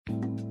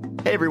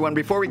Hey everyone,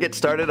 before we get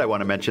started, I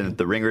want to mention that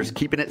the Ringer's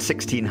Keeping It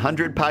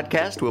 1600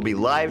 podcast will be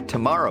live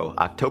tomorrow,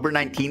 October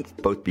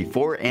 19th, both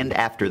before and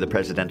after the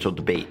presidential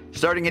debate.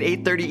 Starting at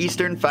 8:30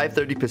 Eastern,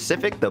 5:30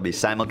 Pacific, they'll be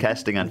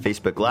simulcasting on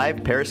Facebook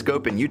Live,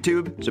 Periscope, and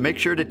YouTube, so make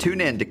sure to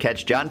tune in to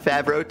catch Jon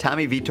Favreau,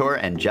 Tommy Vitor,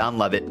 and John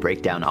Lovett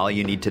break down all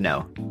you need to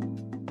know.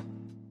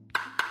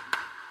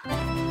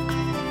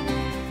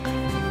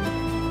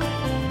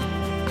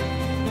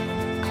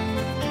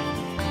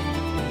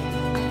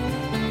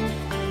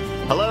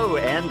 Hello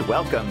and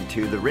welcome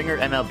to the Ringer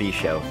MLB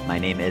Show. My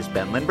name is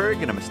Ben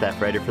Lindbergh and I'm a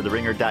staff writer for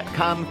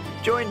TheRinger.com,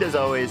 joined as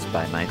always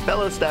by my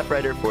fellow staff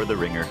writer for The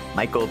Ringer,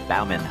 Michael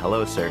Baumann.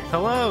 Hello, sir.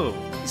 Hello.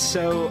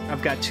 So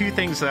I've got two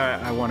things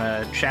that I want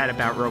to chat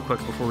about real quick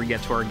before we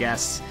get to our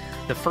guests.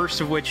 The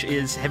first of which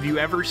is, have you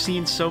ever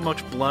seen so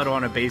much blood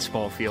on a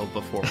baseball field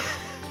before?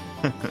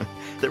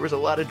 There was a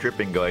lot of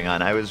dripping going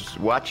on. I was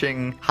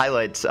watching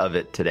highlights of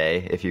it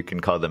today, if you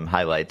can call them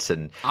highlights.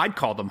 And I'd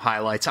call them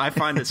highlights. I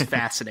find this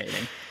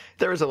fascinating.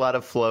 There was a lot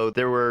of flow.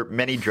 There were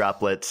many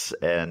droplets,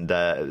 and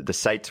the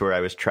sites where I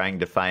was trying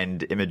to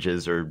find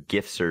images or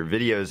GIFs or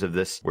videos of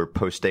this were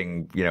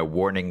posting,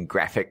 warning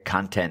graphic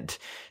content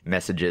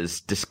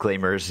messages,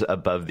 disclaimers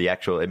above the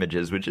actual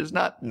images, which is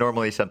not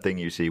normally something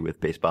you see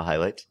with baseball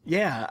highlights.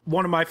 Yeah.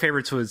 One of my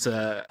favorites was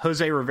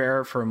Jose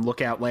Rivera from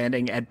Lookout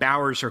Landing, at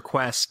Bauer's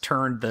request,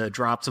 turned the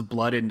drops of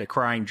blood into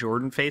crying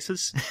Jordan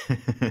faces.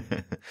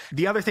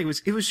 The other thing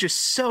was, it was just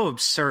so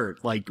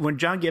absurd. Like, when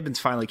John Gibbons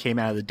finally came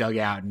out of the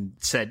dugout and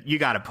said, you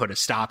got to put a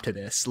stop to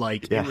this.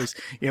 It was,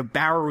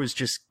 Bauer was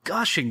just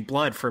gushing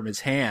blood from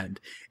his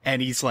hand,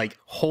 and he's like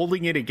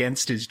holding it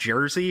against his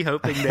jersey,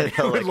 hoping that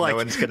no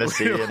one's going to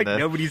see it.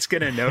 Nobody's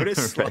going to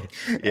notice. Right.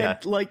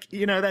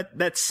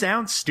 That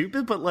sounds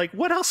stupid, but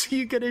what else are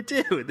you going to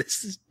do?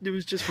 It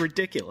was just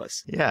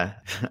ridiculous. Yeah.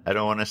 I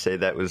don't want to say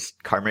that was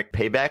karmic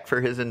payback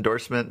for his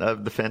endorsement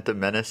of The Phantom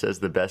Menace as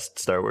the best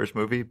Star Wars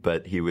movie,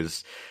 but he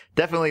was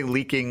definitely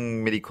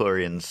leaking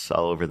midichlorians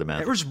all over the mouth.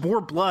 There was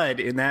more blood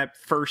in that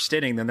first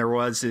inning than there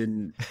was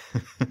in,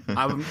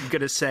 I'm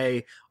going to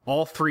say,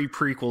 all three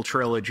prequel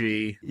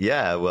trilogy.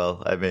 Yeah,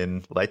 well, I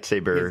mean,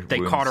 lightsaber they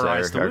wounds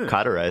cauterized are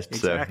cauterized,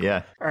 exactly. So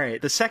yeah. All right,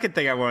 the second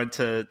thing I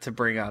wanted to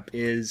bring up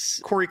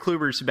is Corey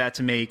Kluber's about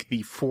to make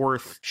the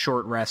fourth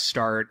short rest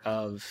start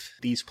of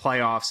these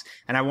playoffs,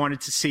 and I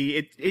wanted to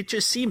see, it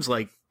just seems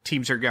like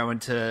teams are going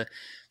to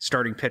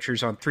starting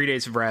pitchers on 3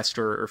 days of rest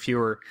or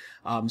fewer.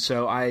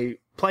 So I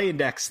play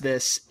index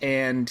this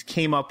and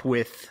came up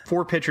with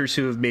 4 pitchers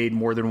who have made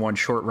more than one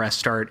short rest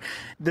start.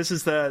 This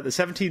is the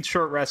 17th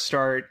short rest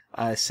start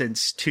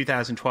since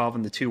 2012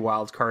 in the 2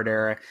 wild card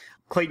era.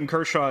 Clayton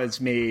Kershaw has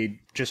made,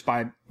 just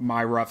by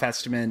my rough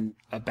estimate,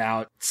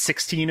 about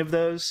 16 of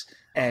those.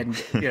 And,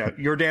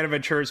 Yordano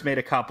Ventura's made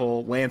a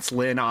couple. Lance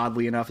Lynn,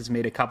 oddly enough, has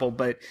made a couple.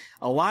 But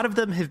a lot of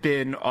them have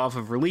been off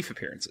of relief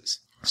appearances.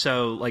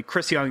 So,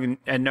 Chris Young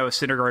and Noah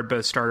Syndergaard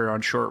both started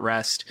on short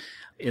rest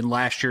in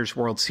last year's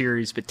World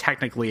Series, but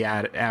technically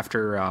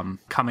after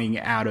coming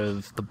out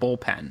of the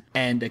bullpen.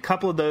 And a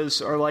couple of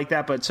those are like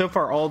that, but so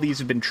far all these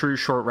have been true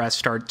short rest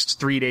starts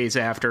 3 days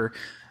after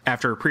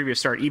a previous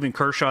start. Even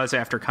Kershaw's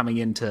after coming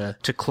in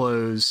to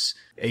close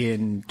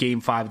in Game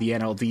 5 of the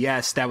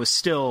NLDS, that was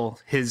still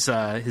his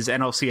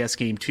NLCS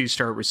Game 2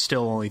 start was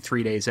still only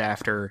 3 days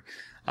after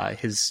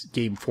his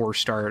Game 4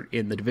 start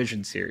in the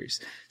division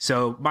series.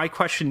 So my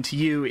question to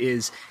you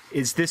is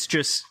this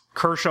just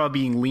Kershaw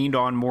being leaned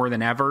on more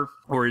than ever,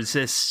 or is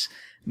this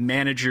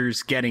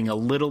managers getting a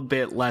little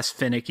bit less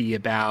finicky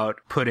about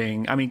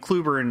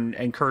Kluber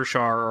and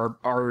Kershaw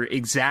are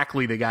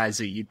exactly the guys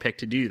that you'd pick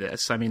to do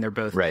this. I mean, they're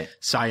both right.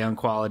 Cy Young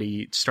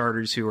quality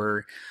starters who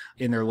are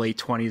in their late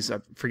 20s. I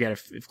forget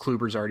if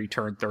Kluber's already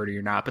turned 30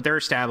 or not, but they're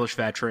established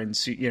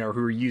veterans, who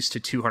are used to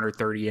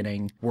 230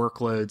 inning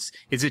workloads.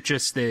 Is it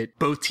just that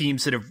both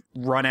teams that have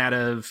run out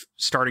of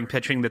starting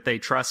pitching that they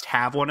trust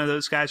have one of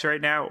those guys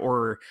right now,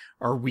 or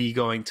are we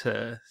going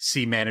to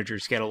see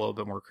managers get a little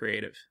bit more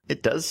creative?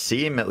 It does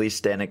seem, at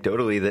least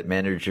anecdotally, that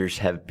managers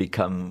have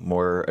become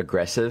more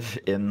aggressive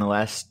in the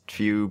last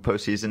few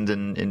postseasons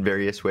in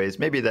various ways.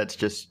 Maybe that's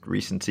just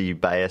recency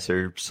bias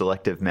or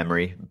selective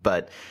memory,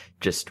 but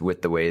just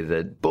with the way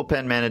that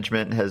bullpen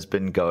management has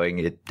been going,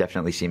 it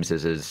definitely seems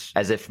as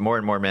if more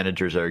and more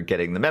managers are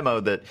getting the memo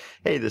that,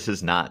 hey, this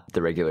is not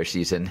the regular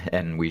season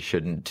and we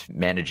shouldn't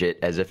manage it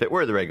as if it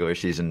were the regular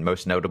season.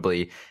 Most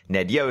notably,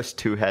 Ned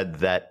Yost, who had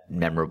that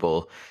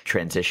memorable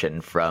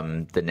transition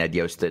from the Ned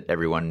Yost that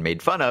everyone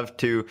made fun of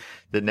to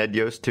the Ned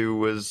Yost who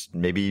was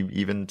maybe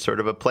even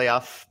sort of a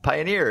playoff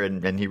pioneer,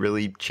 and he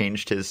really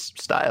changed his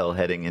style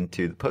heading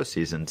into the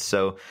postseason.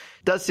 So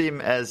it does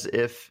seem as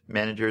if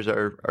managers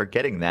are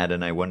getting that,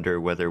 and I wonder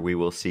whether we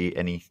will see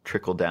any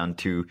trickle down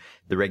to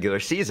the regular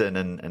season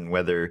and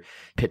whether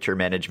pitcher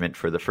management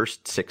for the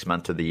first 6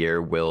 months of the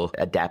year will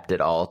adapt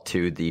at all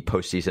to the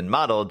postseason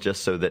model,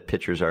 just so that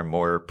pitchers are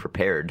more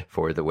prepared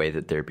for the way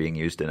that they're being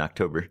used in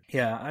October.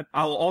 Yeah,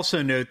 I'll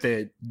also note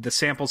that the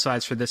sample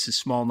size for this is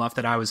small enough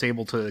that I was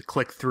able to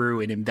click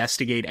through and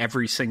investigate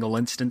every single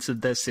instance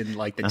of this in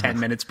like the 10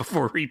 minutes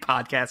before we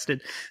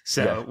podcasted.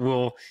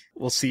 So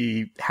we'll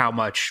see how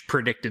much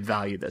predictive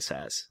value this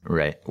has.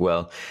 Right.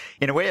 Well,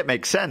 in a way, it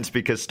makes sense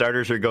because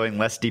starters are going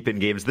less deep in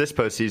games this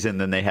postseason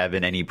than they have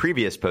in any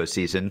previous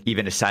postseason,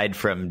 even aside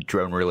from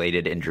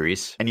drone-related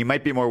injuries. And you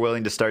might be more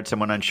willing to start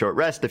someone on short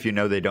rest if you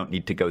know they don't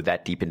need to go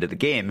that deep into the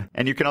game.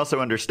 And you can also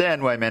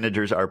understand why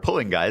managers are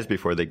pulling guys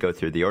before they go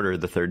through the order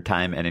the third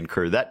time and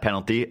incur that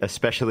penalty,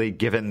 especially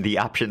given the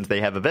options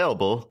they have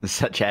available,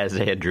 such as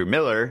Andrew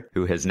Miller,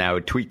 who has now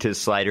tweaked his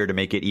slider to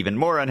make it even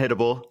more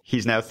unhittable.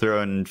 He's now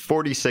thrown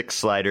 46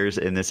 sliders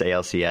in this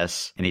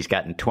ALCS, and he's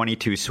gotten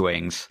 22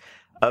 swings.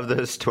 Of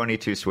those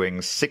 22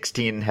 swings,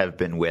 16 have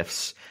been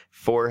whiffs,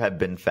 4 have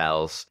been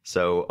fouls,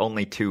 so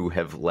only 2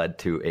 have led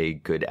to a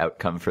good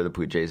outcome for the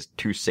Blue Jays,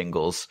 2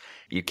 singles.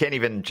 You can't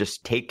even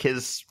just take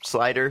his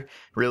slider,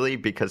 really,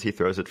 because he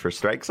throws it for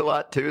strikes a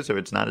lot, too, so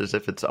it's not as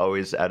if it's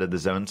always out of the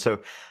zone. So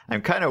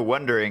I'm kind of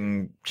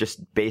wondering,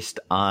 just based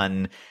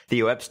on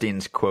Theo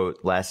Epstein's quote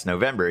last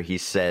November, he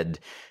said,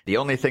 "The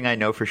only thing I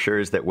know for sure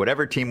is that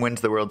whatever team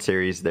wins the World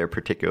Series, their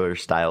particular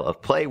style of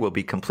play will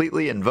be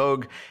completely in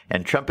vogue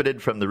and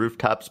trumpeted from the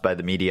rooftops by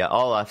the media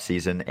all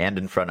offseason and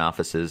in front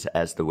offices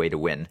as the way to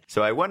win."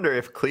 So I wonder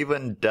if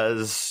Cleveland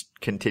does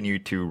continue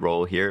to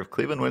roll here. If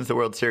Cleveland wins the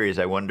World Series,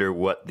 I wonder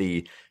what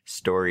the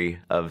story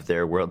of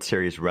their World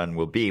Series run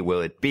will be. Will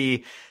it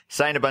be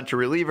sign a bunch of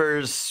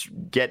relievers,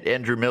 get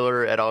Andrew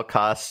Miller at all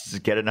costs,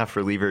 get enough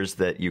relievers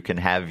that you can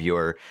have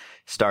your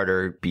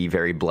starter be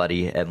very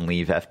bloody and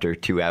leave after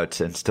 2 outs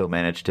and still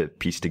manage to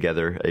piece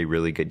together a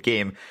really good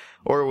game?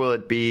 Or will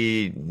it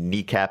be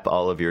kneecap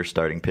all of your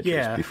starting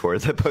pitchers before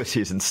the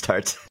postseason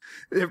starts?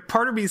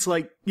 Part of me is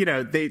like,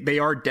 they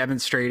are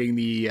demonstrating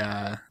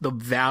the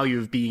value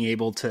of being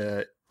able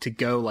to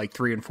go like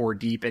 3 and 4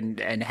 deep and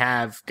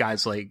have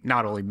guys like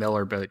not only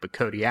Miller, but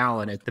Cody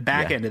Allen at the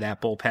back end of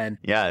that bullpen.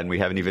 Yeah, and we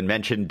haven't even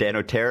mentioned Dan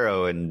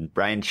Otero and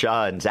Brian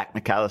Shaw and Zach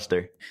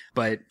McAllister.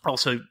 But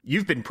also,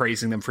 you've been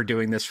praising them for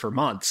doing this for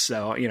months.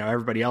 So,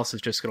 everybody else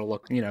is just going to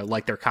look,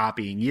 like they're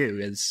copying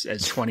you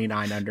as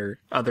 29 under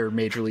other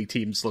major league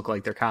teams look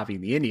like they're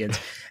copying the Indians.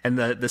 And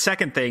the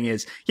second thing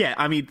is,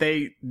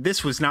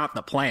 this was not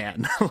the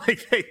plan.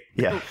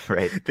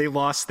 They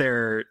lost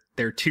their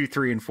 2,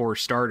 3, and 4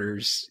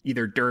 starters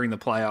either during the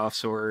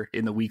playoffs or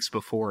in the weeks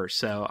before.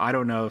 So I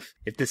don't know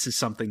if this is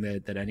something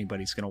that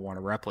anybody's going to want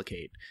to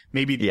replicate.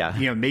 Maybe,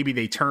 maybe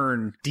they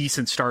turn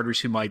decent starters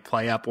who might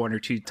play up 1 or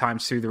 2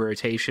 times through the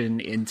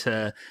rotation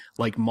into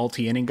like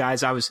multi-inning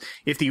guys.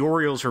 If the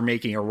Orioles were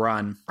making a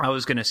run, I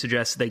was going to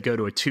suggest they go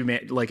to a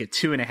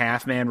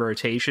 2.5 man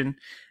rotation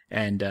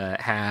and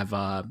have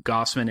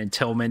Gossman and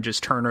Tillman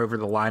just turn over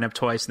the lineup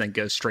twice and then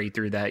go straight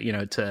through that,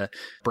 to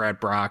Brad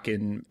Brock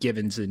and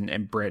Givens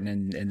and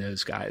Britton and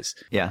those guys.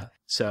 Yeah.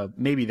 So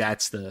maybe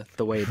that's the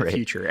way of the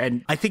future.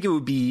 And I think it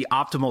would be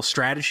optimal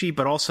strategy,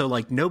 but also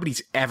like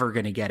nobody's ever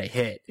going to get a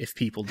hit if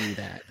people do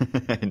that.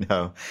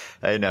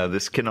 I know.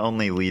 This can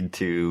only lead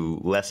to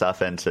less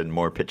offense and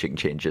more pitching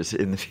changes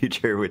in the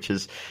future, which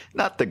is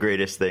not the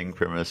greatest thing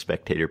from a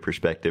spectator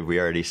perspective. We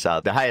already saw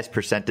the highest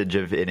percentage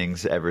of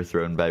innings ever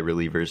thrown by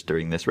relievers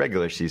during this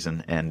regular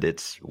season, and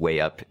it's way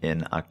up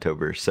in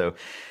October. So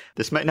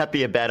this might not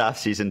be a bad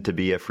offseason to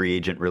be a free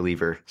agent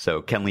reliever.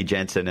 So Kenley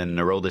Jansen and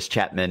Aroldis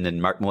Chapman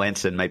and Mark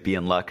Melanson might be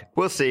in luck.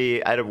 We'll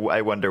see.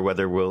 I wonder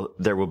whether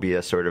there will be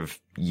a sort of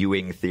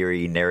Ewing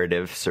theory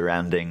narrative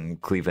surrounding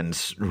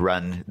Cleveland's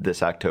run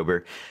this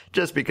October.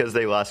 Just because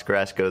they lost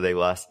Carrasco, they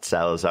lost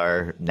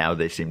Salazar. Now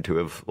they seem to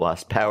have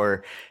lost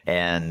power,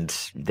 and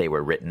they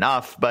were written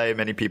off by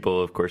many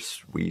people. Of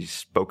course, we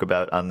spoke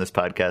about on this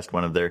podcast,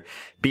 one of their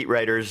beat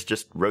writers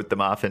just wrote them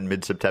off in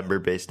mid-September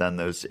based on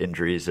those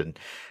injuries. And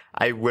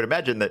I would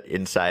imagine that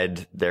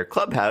inside their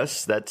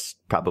clubhouse, that's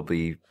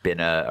probably been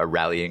a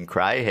rallying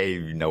cry. Hey,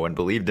 no one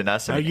believed in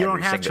us. You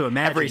don't have to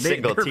imagine. Every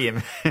single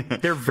team.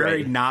 They're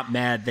very not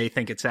mad. They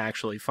think it's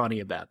actually funny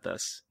about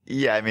this.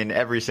 Yeah, I mean,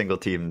 every single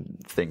team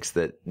thinks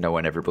that no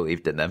one ever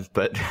believed in them.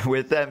 But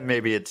with them,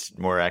 maybe it's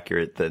more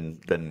accurate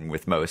than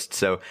with most.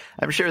 So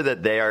I'm sure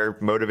that they are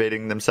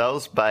motivating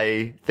themselves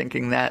by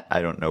thinking that.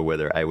 I don't know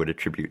whether I would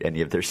attribute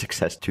any of their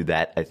success to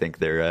that. I think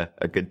they're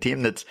a good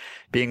team that's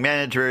being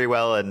managed very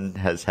well and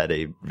has had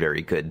a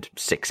very good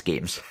 6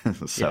 games.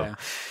 So. Yeah.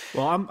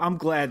 Well, I'm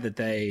glad that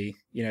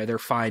they're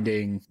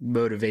finding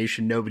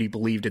motivation. Nobody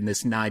believed in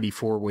this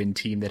 94 win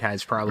team that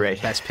has probably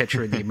the best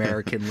pitcher in the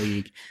American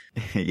League.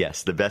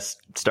 Yes, the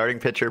best starting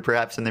pitcher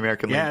perhaps in the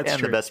American League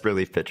and the best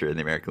relief pitcher in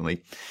the American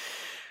League.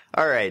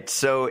 All right,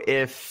 so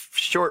if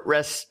short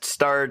rest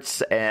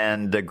starts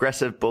and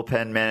aggressive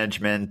bullpen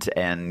management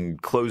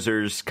and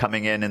closers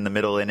coming in the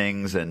middle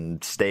innings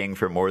and staying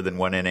for more than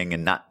 1 inning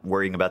and not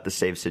worrying about the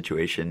save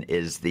situation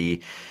is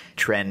the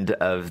trend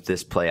of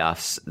this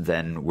playoffs,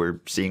 then we're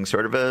seeing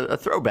sort of a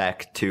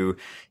throwback to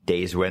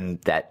days when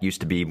that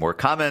used to be more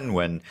common,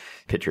 when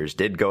pitchers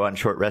did go on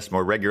short rest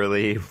more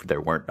regularly.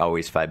 There weren't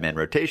always 5-man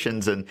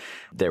rotations, and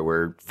there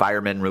were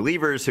fireman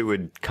relievers who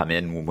would come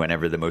in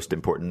whenever the most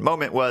important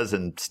moment was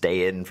and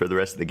stay in for the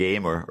rest of the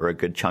game or a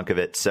good chunk of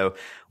it. So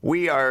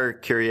we are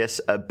curious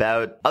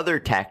about other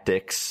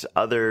tactics,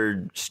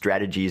 other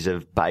strategies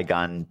of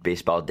bygone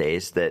baseball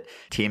days that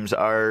teams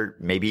are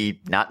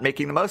maybe not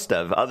making the most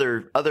of,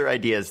 other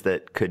ideas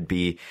that could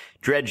be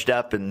dredged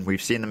up, and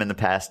we've seen them in the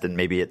past, and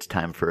maybe it's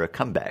time for a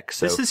comeback.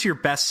 So this is your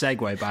best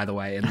segue, by the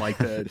way, in like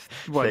the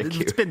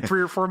it's been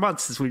 3 or 4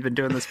 months since we've been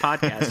doing this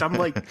podcast. I'm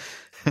like,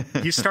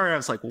 you started, I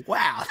was like,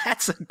 wow,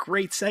 that's a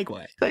great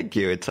segue. Thank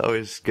you. It's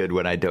always good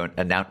when I don't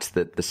announce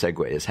that the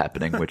segue is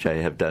happening, which I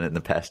have done in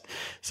the past.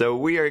 So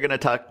we are going to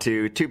talk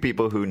to 2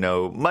 people who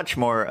know much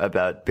more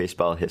about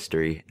baseball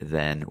history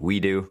than we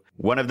do.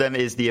 One of them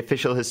is the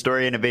official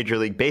historian of Major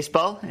League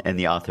Baseball and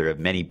the author of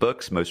many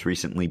books, most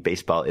recently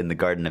Baseball in the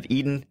Garden of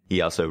Eden. He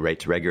also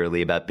writes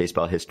regularly about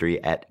baseball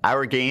history at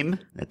Our Game.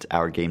 That's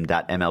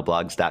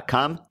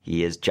ourgame.mlblogs.com.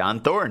 He is John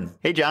Thorn.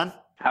 Hey, John.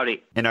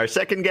 Howdy. And our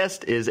second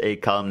guest is a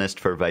columnist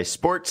for Vice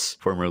Sports,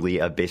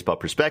 formerly of Baseball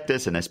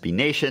Prospectus and SB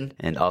Nation,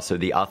 and also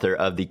the author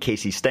of the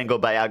Casey Stengel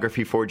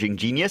biography, Forging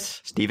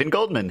Genius, Steven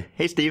Goldman.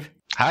 Hey, Steve.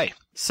 Hi.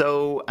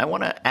 So I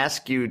want to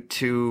ask you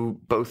to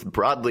both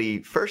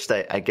broadly, first,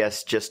 I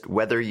guess, just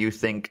whether you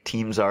think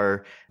teams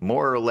are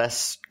more or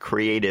less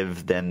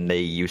creative than they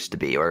used to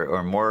be,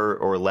 or more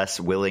or less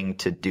willing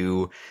to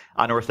do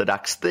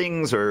unorthodox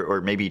things,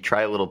 or maybe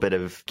try a little bit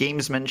of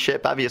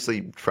gamesmanship.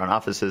 Obviously, front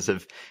offices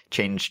have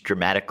changed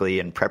dramatically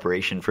and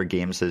preparation for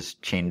games has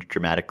changed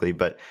dramatically,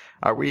 but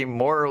are we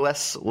more or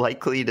less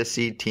likely to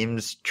see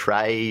teams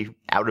try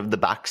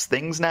out-of-the-box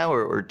things now,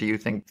 or do you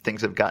think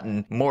things have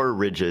gotten more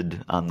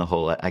rigid on the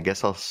whole? I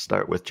guess I'll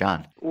start with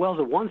John. Well,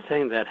 the one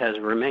thing that has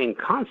remained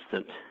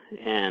constant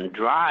and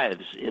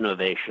drives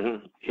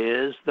innovation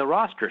is the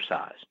roster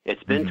size.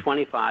 It's been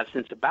 25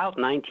 since about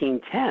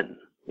 1910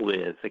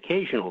 with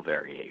occasional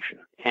variation.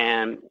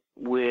 And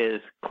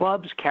with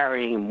clubs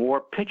carrying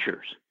more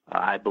pitchers,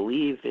 I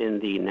believe in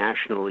the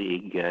National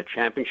League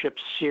Championship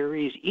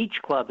Series, each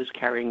club is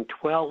carrying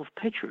 12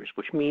 pitchers,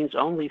 which means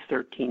only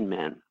 13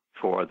 men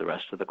for the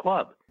rest of the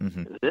club.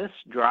 This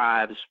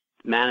drives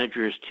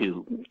managers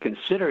to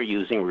consider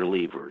using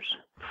relievers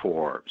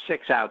for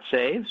 6-out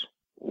saves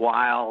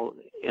while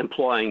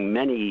employing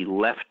many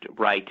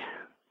left-right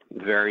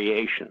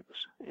variations.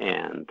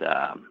 And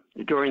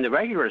during the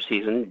regular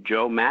season,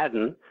 Joe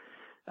Madden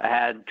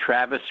had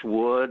Travis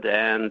Wood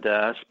and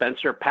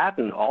Spencer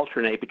Patton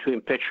alternate between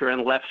pitcher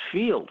and left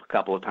field a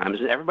couple of times.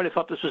 Everybody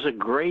thought this was a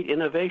great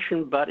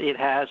innovation, but it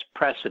has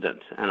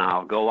precedent. And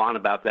I'll go on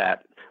about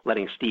that,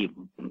 letting Steve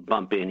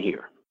bump in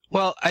here.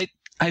 Well,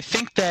 I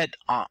think that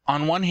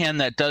on one hand,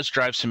 that does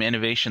drive some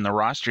innovation, the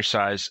roster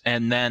size.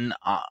 And then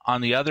on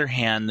the other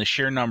hand, the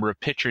sheer number of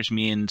pitchers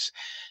means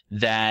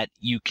that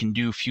you can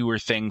do fewer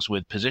things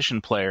with position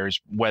players,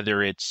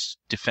 whether it's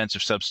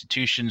defensive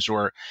substitutions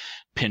or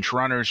pinch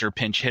runners or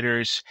pinch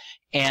hitters.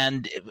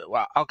 And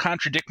I'll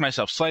contradict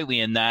myself slightly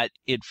in that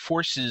it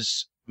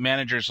forces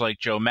managers like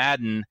Joe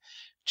Madden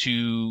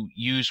to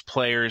use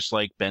players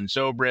like Ben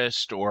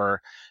Zobrist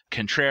or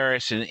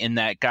Contreras in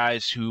that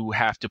guys who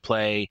have to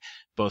play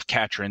both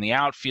catcher in the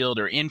outfield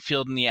or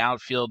infield in the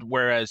outfield,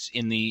 whereas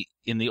in the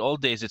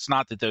old days, it's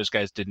not that those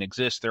guys didn't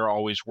exist. There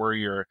always were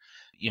your,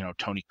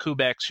 Tony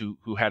Kubeks,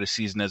 who had a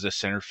season as a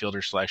center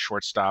fielder /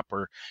 shortstop,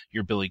 or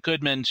your Billy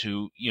Goodmans,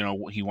 who,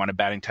 he won a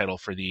batting title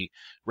for the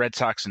Red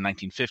Sox in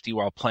 1950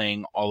 while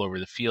playing all over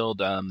the field,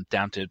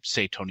 down to,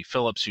 say, Tony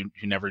Phillips, who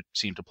never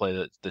seemed to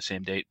play the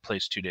same day,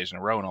 plays 2 days in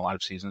a row in a lot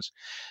of seasons.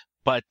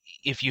 But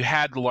if you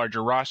had the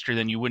larger roster,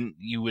 then you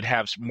would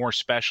have more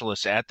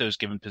specialists at those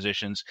given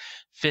positions,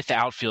 fifth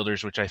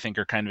outfielders, which I think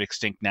are kind of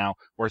extinct now,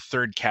 or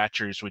third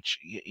catchers, which,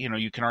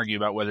 you can argue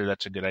about whether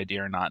that's a good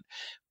idea or not.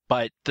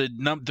 But the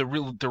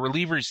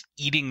relievers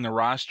eating the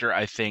roster,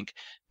 I think,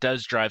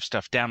 does drive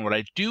stuff down. What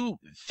I do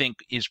think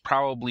is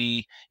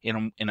probably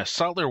in a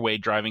subtler way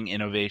driving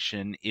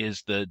innovation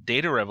is the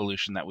data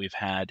revolution that we've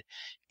had,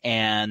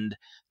 and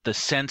the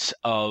sense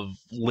of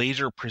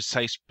laser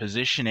precise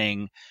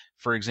positioning.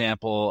 For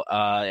example,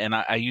 and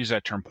I use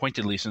that term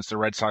pointedly since the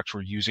Red Sox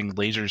were using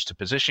lasers to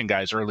position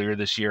guys earlier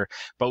this year,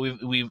 but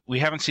we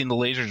haven't seen the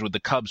lasers with the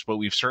Cubs, but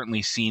we've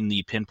certainly seen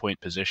the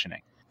pinpoint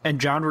positioning. And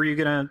John, were you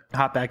going to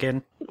hop back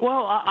in?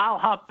 Well, I'll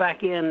hop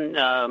back in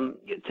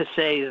to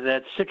say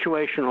that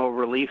situational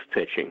relief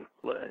pitching,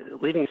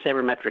 leaving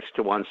sabermetrics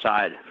to one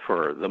side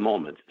for the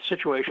moment,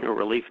 situational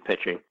relief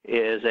pitching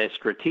is a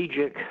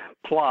strategic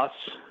plus,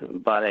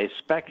 but a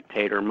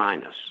spectator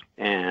minus.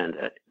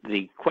 And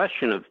the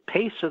question of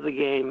pace of the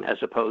game as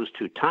opposed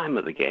to time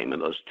of the game,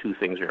 and those two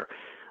things are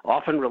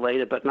often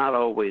related but not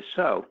always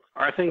so,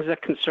 are things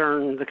that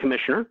concern the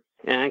commissioner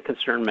and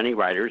concern many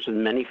writers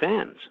and many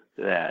fans.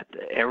 That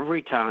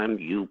every time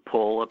you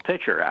pull a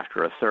pitcher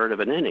after a third of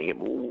an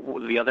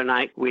inning, the other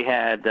night we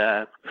had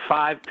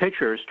 5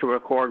 pitchers to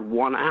record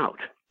 1 out.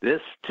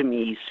 This, to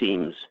me,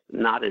 seems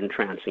not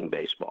entrancing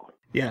baseball.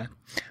 Yeah.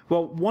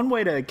 Well, one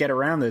way to get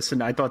around this,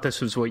 and I thought this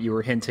was what you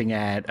were hinting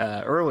at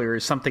earlier,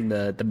 is something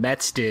the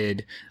Mets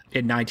did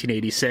in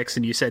 1986.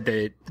 And you said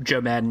that Joe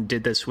Madden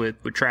did this with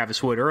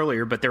Travis Wood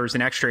earlier, but there was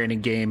an extra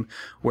inning game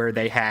where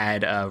they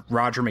had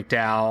Roger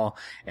McDowell,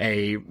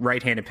 a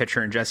right-handed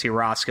pitcher, and Jesse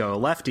Orosco, a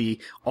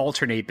lefty,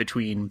 alternate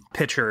between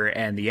pitcher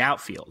and the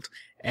outfield.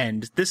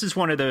 And this is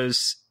one of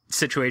those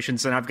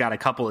situations, and I've got a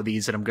couple of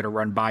these that I'm going to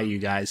run by you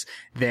guys,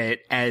 that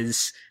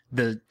as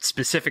the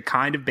specific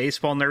kind of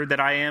baseball nerd that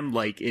I am,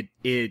 like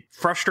it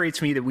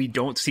frustrates me that we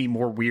don't see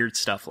more weird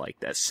stuff like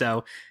this.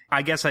 So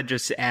I guess I'd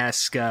just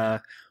ask,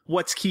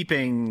 what's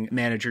keeping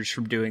managers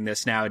from doing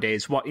this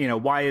nowadays?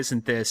 Why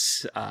isn't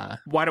this,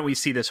 why don't we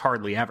see this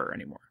hardly ever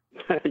anymore?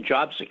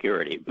 Job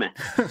security.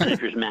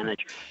 Managers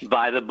manage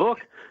by the book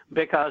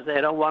because they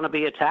don't want to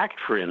be attacked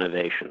for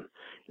innovation.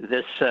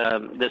 This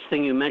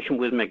thing you mentioned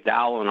with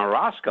McDowell and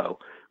Orosco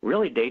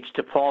really dates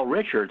to Paul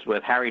Richards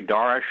with Harry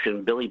Dorish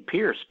and Billy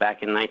Pierce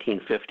back in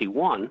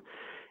 1951,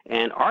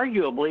 and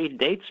arguably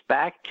dates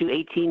back to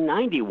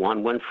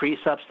 1891 when free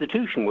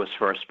substitution was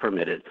first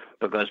permitted,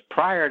 because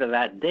prior to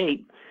that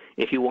date,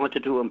 if you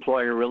wanted to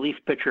employ a relief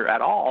pitcher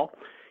at all,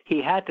 he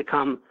had to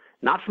come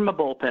not from a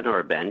bullpen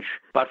or a bench,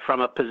 but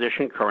from a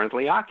position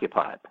currently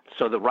occupied.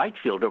 So the right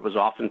fielder was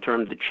often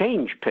termed the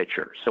change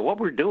pitcher. So what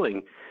we're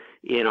doing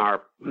in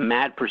our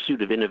mad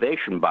pursuit of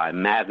innovation by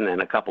Madden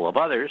and a couple of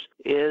others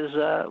is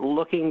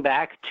looking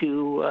back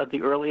to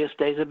the earliest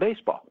days of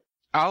baseball.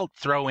 I'll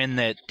throw in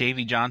that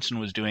Davey Johnson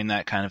was doing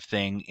that kind of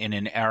thing in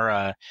an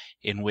era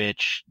in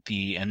which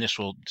and this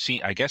will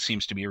I guess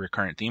seems to be a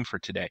recurrent theme for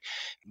today,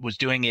 was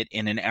doing it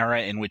in an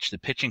era in which the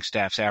pitching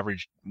staffs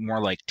averaged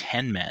more like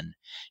 10 men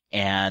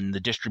and the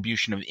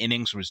distribution of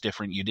innings was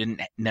different. You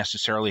didn't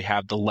necessarily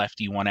have the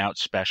lefty one out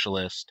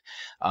specialist,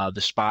 the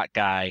spot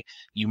guy.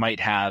 You might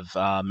have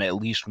at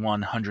least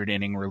 100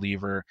 inning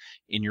reliever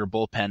in your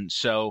bullpen.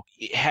 So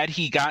had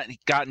he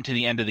gotten to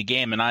the end of the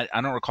game, and I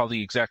don't recall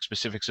the exact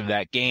specifics of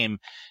that game,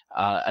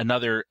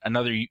 another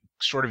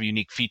sort of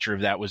unique feature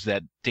of that was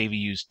that Davey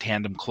used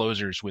tandem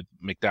closers with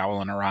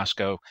McDowell and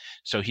Orosco,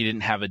 so he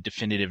didn't have a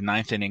definitive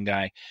ninth inning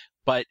guy.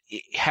 But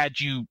had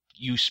you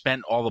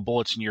spent all the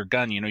bullets in your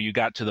gun, you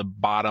got to the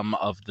bottom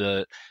of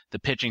the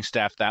pitching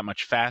staff that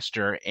much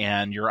faster,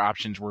 and your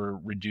options were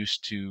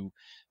reduced to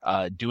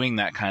doing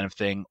that kind of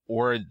thing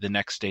or the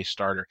next day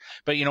starter.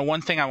 But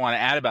one thing I want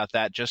to add about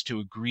that, just to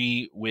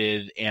agree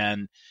with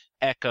and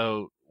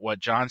echo what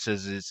John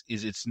says, is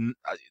it's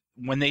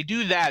when they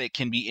do that, it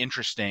can be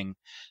interesting,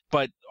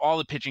 but all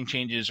the pitching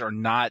changes are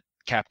not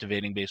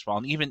captivating baseball,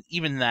 and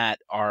even that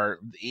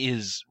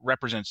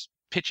represents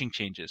pitching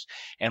changes.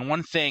 And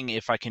one thing,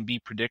 if I can be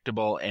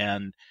predictable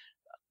and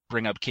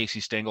bring up Casey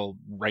Stengel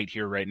right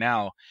here, right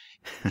now,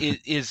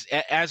 is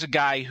as a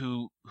guy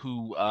who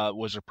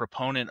was a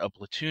proponent of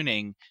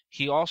platooning,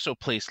 he also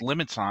placed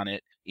limits on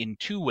it in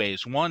two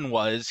ways. One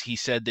was he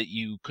said that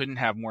you couldn't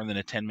have more than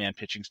a 10-man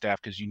pitching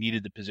staff because you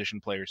needed the position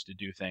players to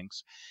do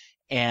things.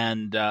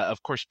 And,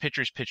 of course,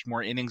 pitchers pitched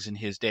more innings in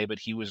his day, but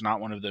he was not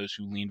one of those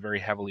who leaned very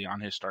heavily on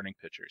his starting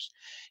pitchers.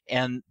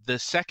 And the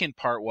second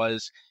part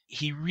was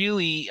he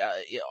really,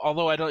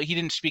 although he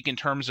didn't speak in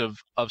terms of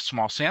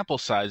small sample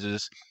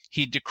sizes,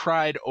 he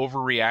decried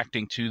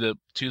overreacting to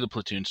the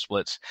platoon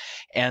splits.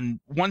 And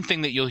one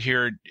thing that you'll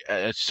hear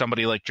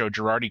somebody like Joe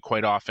Girardi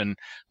quite often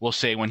will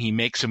say when he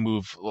makes a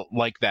move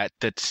like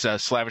that's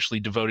slavishly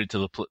devoted to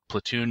the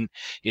platoon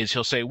is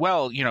he'll say,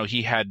 well,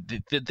 he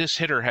had this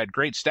hitter had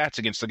great stats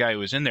against the guy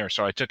who was in there,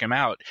 so I took him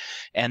out.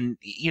 And,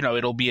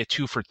 it'll be a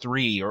 2 for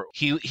 3. Or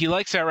he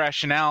likes that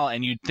rationale,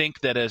 and you'd think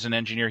that as an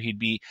engineer he'd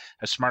be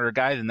a smarter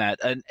guy than that.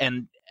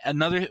 And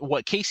another,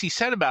 what Casey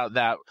said about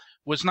that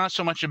was not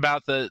so much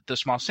about the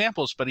small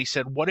samples, but he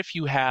said, what if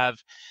you have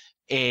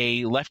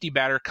a lefty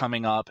batter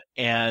coming up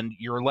and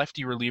your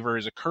lefty reliever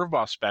is a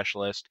curveball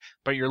specialist,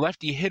 but your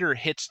lefty hitter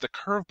hits the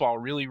curveball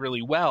really,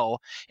 really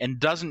well and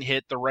doesn't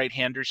hit the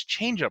right-hander's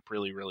changeup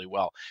really, really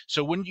well.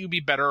 So wouldn't you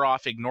be better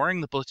off ignoring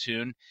the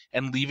platoon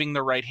and leaving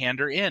the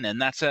right-hander in? And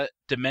that's a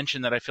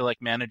dimension that I feel like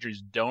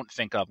managers don't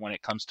think of when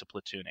it comes to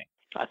platooning.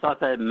 I thought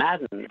that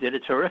Madden did a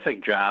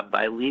terrific job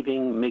by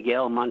leaving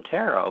Miguel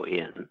Montero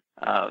in,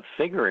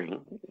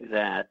 figuring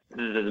that the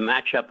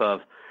matchup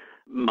of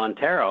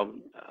Montero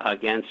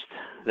against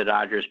the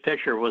Dodgers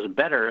pitcher was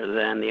better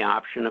than the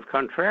option of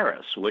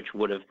Contreras, which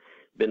would have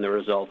been the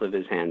result of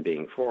his hand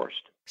being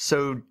forced.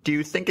 So do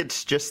you think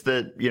it's just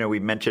that, we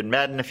mentioned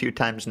Madden a few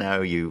times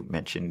now, you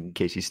mentioned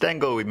Casey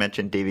Stengel, we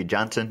mentioned Davey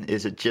Johnson.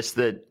 Is it just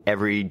that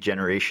every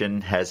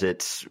generation has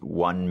its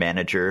one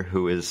manager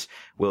who is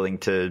willing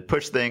to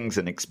push things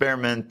and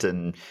experiment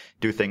and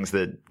do things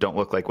that don't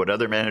look like what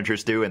other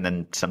managers do, and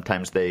then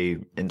sometimes they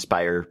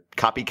inspire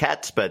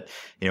copycats, but,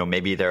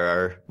 maybe there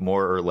are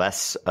more or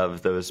less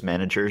of those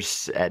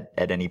managers at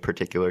any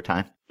particular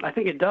time? I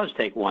think it does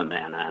take one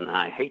man, and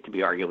I hate to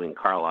be arguing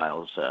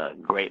Carlisle's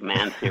great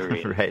man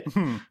theory, right?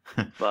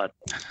 But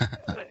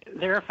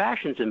there are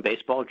fashions in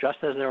baseball just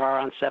as there are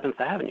on 7th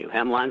Avenue.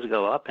 Hemlines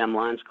go up,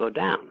 hemlines go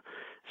down.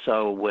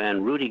 So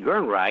when Rudy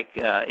Gernreich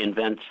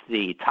invents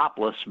the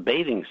topless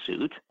bathing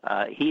suit,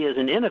 he is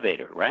an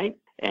innovator, right?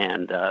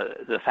 And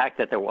the fact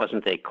that there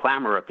wasn't a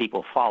clamor of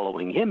people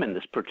following him in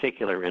this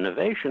particular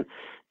innovation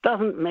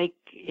doesn't make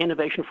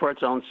innovation for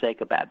its own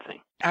sake a bad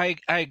thing. I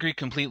agree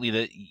completely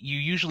that you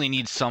usually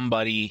need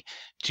somebody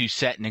to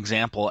set an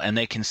example, and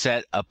they can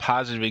set a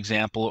positive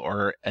example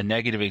or a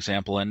negative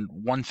example. And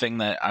one thing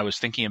that I was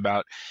thinking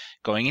about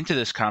going into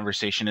this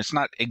conversation, it's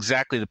not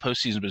exactly the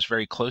postseason, but it's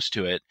very close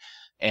to it.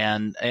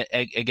 And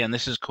again,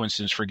 this is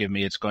coincidence, forgive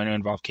me. It's going to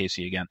involve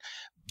Casey again.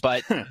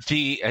 But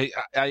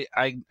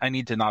I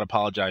need to not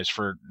apologize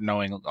for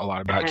knowing a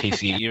lot about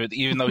Casey,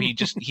 even though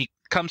he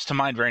comes to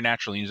mind very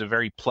naturally. He's a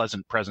very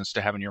pleasant presence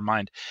to have in your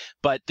mind.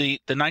 But the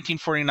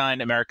 1949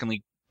 American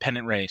League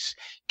pennant race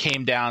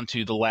came down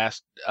to the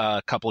last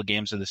couple of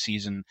games of the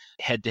season,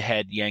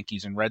 head-to-head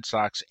Yankees and Red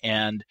Sox.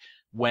 And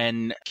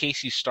when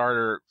Casey's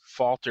starter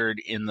faltered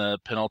in the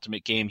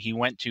penultimate game, he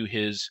went to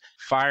his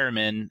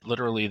fireman,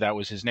 literally that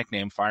was his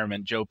nickname,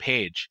 fireman Joe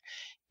Page.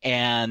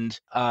 And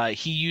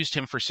he used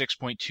him for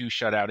 6.2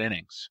 shutout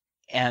innings.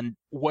 And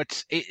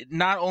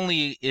not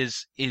only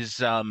is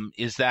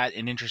that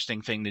an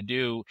interesting thing to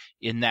do,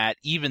 in that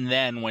even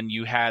then, when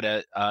you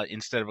had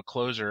instead of a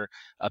closer,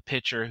 a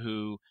pitcher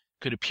who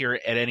could appear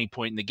at any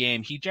point in the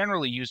game, he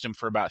generally used him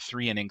for about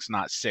 3 innings,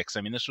 not 6.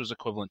 I mean, this was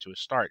equivalent to a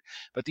start.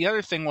 But the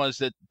other thing was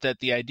that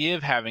the idea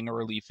of having a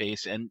relief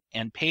ace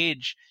and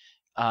Page,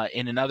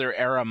 in another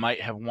era,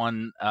 might have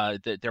won.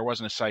 There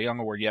wasn't a Cy Young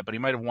Award yet, but he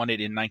might have won it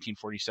in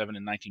 1947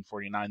 and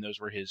 1949. Those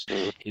were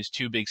his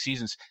two big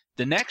seasons.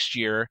 The next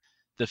year,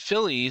 the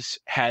Phillies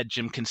had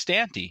Jim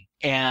Constanti,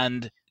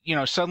 and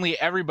suddenly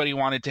everybody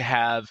wanted to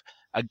have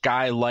a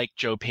guy like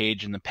Joe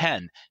Page in the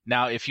pen.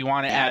 Now, if you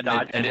want to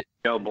add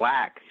Joe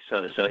Black,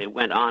 so it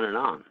went on and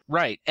on.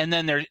 Right, and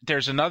then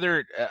there's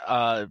another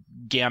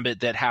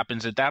gambit that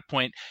happens at that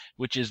point,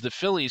 which is the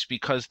Phillies,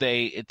 because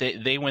they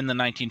win the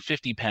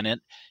 1950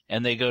 pennant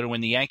and they go to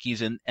win the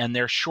Yankees, and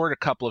they're short a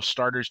couple of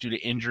starters due to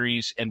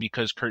injuries, and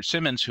because Curt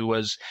Simmons, who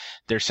was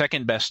their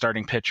second best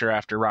starting pitcher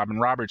after Robin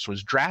Roberts,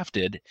 was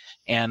drafted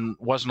and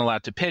wasn't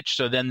allowed to pitch,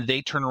 so then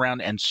they turn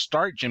around and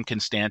start Jim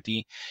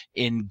Constanti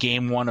in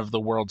Game 1 of the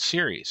World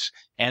Series,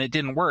 and it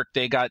didn't work.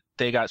 They got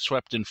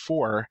swept in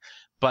 4.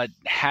 But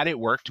had it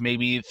worked,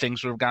 maybe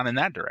things would have gone in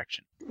that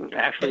direction.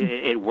 Actually,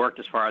 it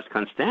worked as far as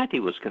Constanti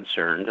was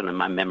concerned, and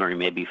my memory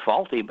may be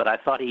faulty, but I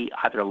thought he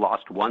either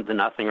lost 1-0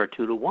 or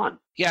 2-1.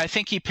 Yeah, I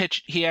think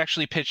he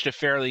actually pitched a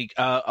fairly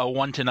a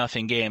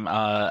 1-0 game.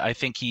 I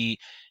think he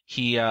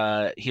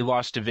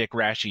lost to Vic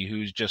Raschi,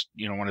 who's just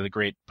one of the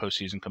great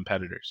postseason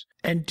competitors.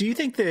 And do you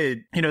think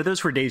that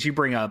those were days you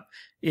bring up?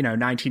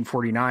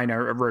 1949. I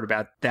wrote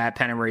about that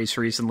pennant race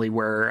recently,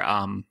 where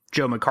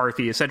Joe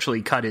McCarthy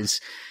essentially cut his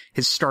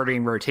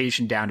starting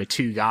rotation down to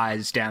 2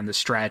 guys down the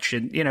stretch.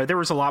 And, there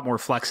was a lot more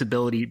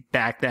flexibility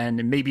back then.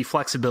 And maybe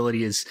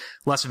flexibility is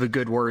less of a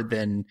good word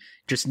than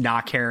just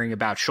not caring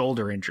about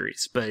shoulder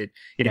injuries. But,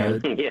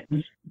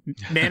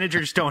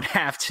 managers don't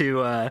have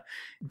to,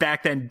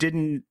 back then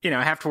didn't,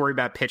 have to worry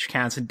about pitch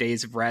counts and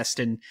days of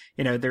rest. And,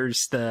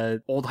 there's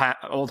the old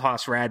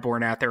Hoss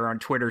Radborn out there on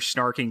Twitter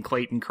snarking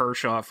Clayton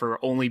Kershaw for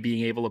only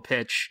being able to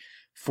pitch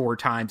 4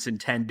 times in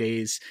 10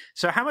 days.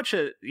 So how much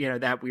of,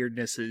 that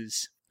weirdness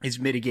is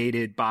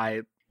mitigated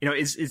by,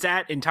 is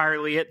that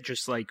entirely it?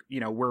 Just like,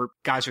 where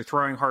guys are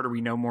throwing harder, we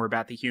know more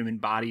about the human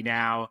body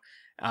now.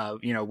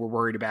 We're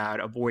worried about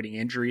avoiding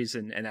injuries,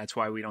 and that's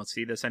why we don't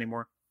see this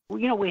anymore.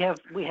 Well, we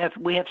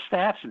have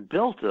staffs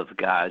built of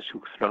guys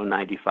who throw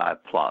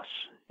 95 plus,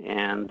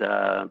 and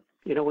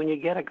when you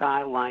get a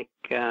guy like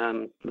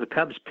the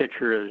Cubs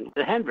pitcher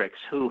Hendricks,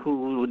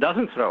 who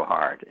doesn't throw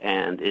hard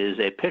and is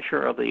a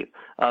pitcher of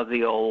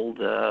the old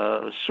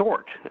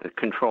sort,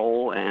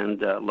 control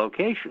and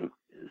location.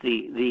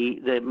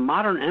 The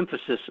modern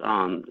emphasis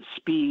on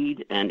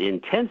speed and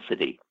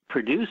intensity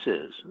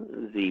produces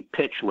the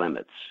pitch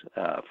limits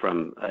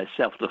from a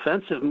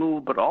self-defensive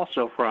move, but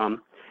also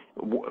from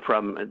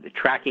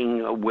tracking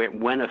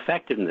when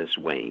effectiveness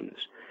wanes.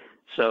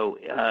 So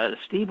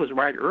Steve was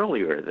right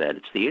earlier that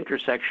it's the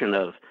intersection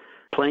of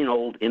plain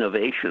old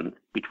innovation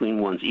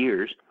between one's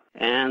ears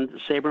and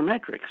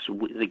sabermetrics.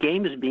 The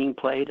game is being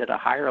played at a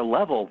higher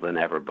level than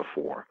ever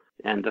before,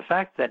 and the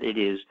fact that it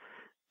is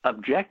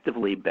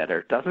objectively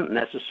better doesn't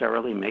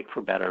necessarily make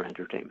for better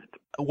entertainment.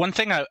 One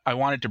thing I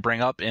wanted to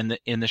bring up in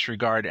this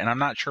regard, and I'm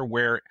not sure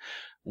where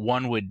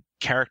one would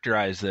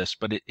characterize this,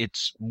 but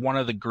it's one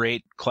of the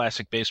great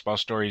classic baseball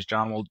stories.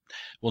 John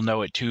will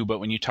know it too, but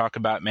when you talk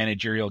about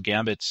managerial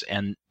gambits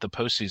and the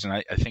postseason,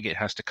 I think it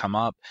has to come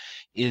up,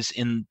 is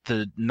in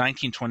the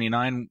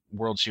 1929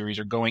 World Series,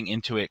 or going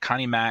into it,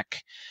 Connie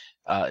Mack,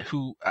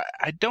 who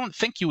I don't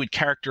think you would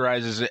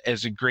characterize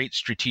as a great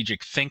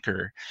strategic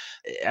thinker.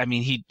 I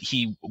mean,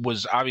 he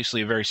was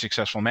obviously a very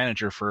successful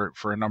manager for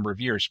a number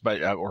of years,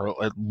 but or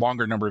a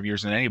longer number of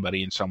years than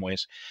anybody in some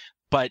ways.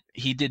 But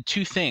he did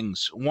 2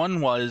 things.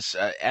 One was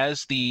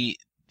as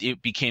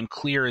it became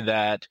clear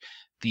that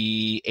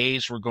the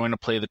A's were going to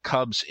play the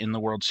Cubs in the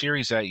World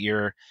Series that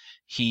year,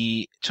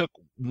 he took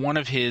one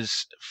of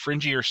his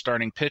fringier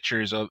starting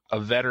pitchers, a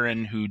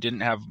veteran who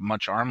didn't have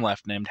much arm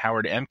left named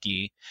Howard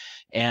Emke,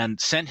 and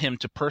sent him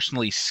to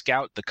personally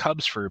scout the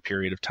Cubs for a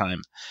period of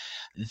time.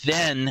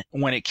 Then,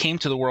 when it came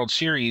to the World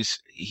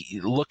Series,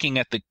 looking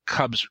at the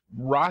Cubs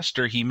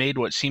roster, he made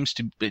what seems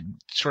to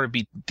sort of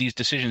be, these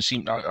decisions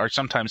are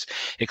sometimes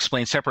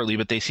explained separately,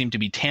 but they seem to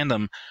be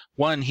tandem.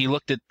 One, he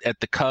looked at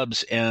the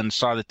Cubs and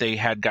saw that they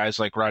had guys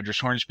like Rogers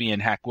Hornsby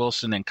and Hack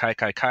Wilson and Kai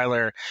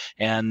Kyler,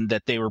 and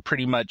that they were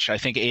pretty much, I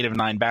think, 8 of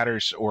 9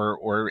 batters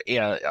or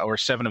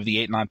 7 of the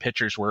 8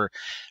 non-pitchers were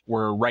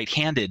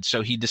right-handed.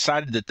 So he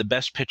decided that the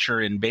best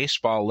pitcher in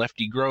baseball,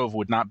 Lefty Grove,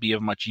 would not be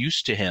of much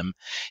use to him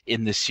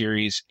in this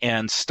series,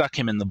 and stuck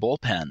him in the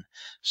bullpen.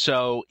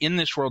 So in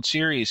this World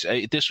Series,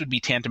 this would be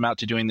tantamount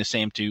to doing the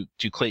same to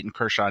Clayton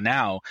Kershaw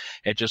now,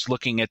 at just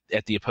looking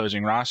at the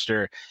opposing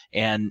roster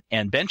and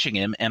benching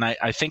him. And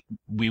I think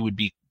we would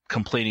be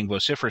complaining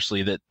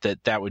vociferously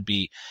that would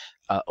be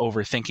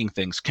overthinking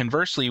things.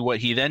 Conversely, what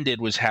he then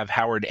did was have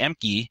Howard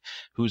Emke,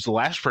 who's the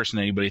last person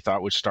anybody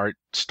thought would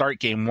start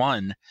game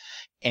 1,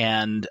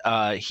 and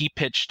he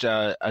pitched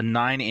a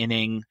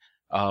 9-inning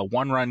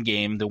 1-run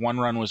game. The 1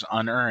 run was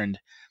unearned.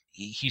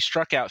 He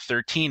struck out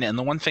 13, and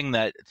the one thing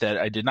that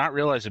I did not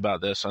realize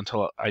about this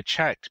until I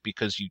checked,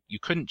 because you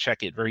couldn't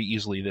check it very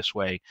easily this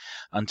way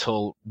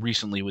until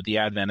recently with the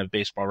advent of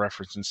Baseball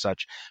Reference and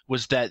such,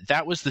 was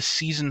that was the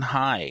season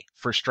high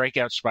for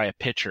strikeouts by a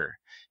pitcher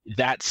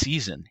that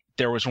season.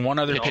 There was one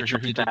other pitcher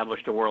who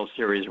established a World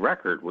Series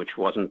record, which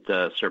wasn't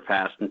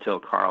surpassed until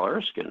Carl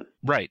Erskine.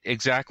 Right,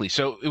 exactly.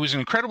 So it was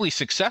an incredibly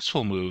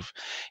successful move.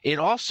 It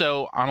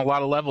also, on a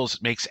lot of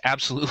levels, makes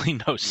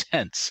absolutely no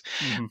sense.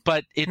 Mm-hmm.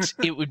 But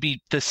it would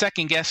be, the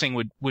second guessing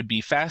would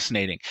be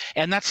fascinating.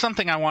 And that's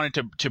something I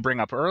wanted to bring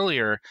up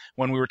earlier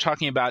when we were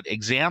talking about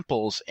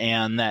examples,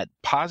 and that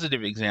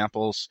positive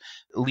examples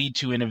lead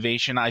to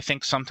innovation. I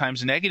think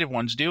sometimes negative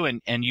ones do.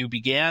 And you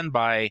began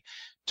by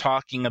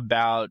talking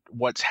about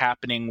what's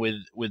happening with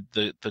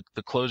the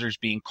closers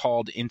being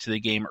called into the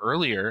game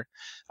earlier,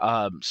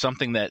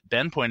 something that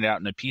Ben pointed out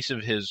in a piece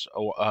of his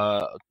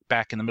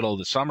back in the middle of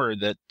the summer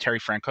that Terry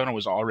Francona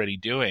was already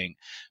doing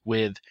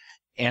with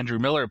Andrew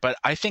Miller. But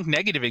I think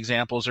negative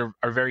examples are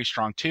very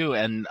strong too.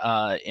 And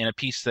in a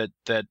piece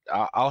that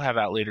I'll have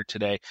out later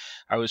today,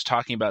 I was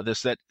talking about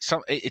this, that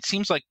it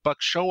seems like Buck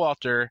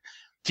Showalter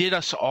did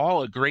us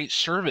all a great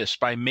service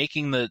by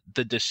making the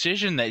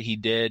decision that he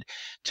did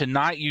to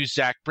not use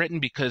Zach Britton,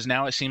 because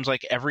now it seems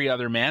like every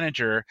other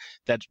manager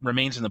that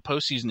remains in the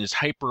postseason is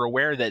hyper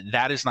aware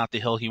that is not the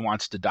hill he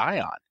wants to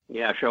die on.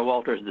 Yeah,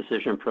 Showalter's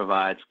decision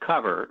provides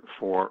cover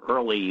for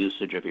early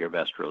usage of your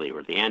best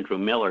reliever. The Andrew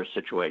Miller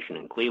situation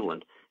in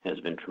Cleveland has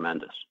been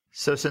tremendous.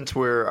 So since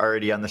we're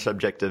already on the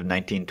subject of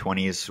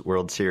 1920s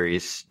World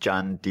Series,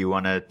 John, do you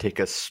want to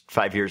take us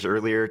 5 years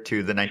earlier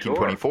to the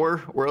 1924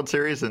 Sure. World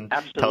Series and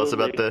Absolutely. Tell us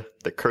about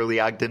the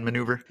Curley-Ogden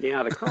maneuver?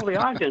 Yeah, the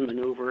Curley-Ogden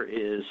maneuver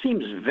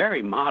seems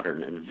very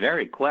modern and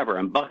very clever.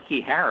 And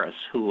Bucky Harris,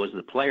 who was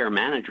the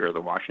player-manager of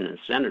the Washington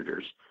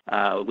Senators,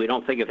 we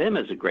don't think of him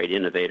as a great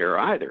innovator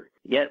either.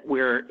 Yet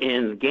we're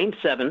in Game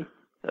 7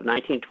 of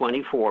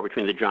 1924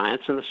 between the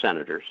Giants and the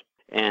Senators,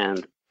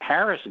 and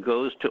Harris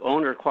goes to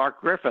owner Clark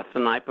Griffith the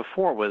night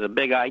before with a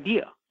big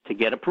idea to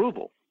get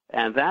approval.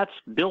 And that's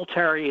Bill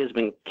Terry has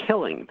been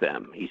killing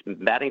them. He's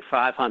been batting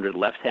 .500,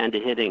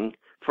 left-handed hitting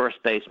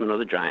first baseman of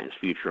the Giants,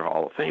 future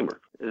Hall of Famer.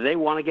 They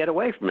want to get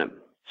away from him.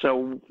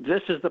 So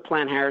this is the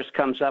plan Harris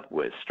comes up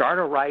with. Start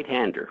a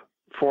right-hander,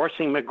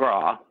 forcing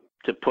McGraw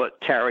to put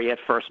Terry at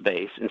first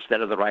base instead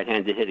of the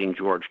right-handed hitting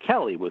George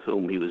Kelly, with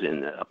whom he was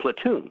in a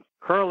platoon.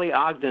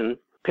 Curley-Ogden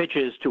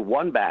pitches to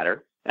one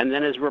batter, and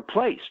then is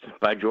replaced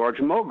by George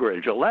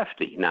Mogridge, a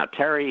lefty. Now,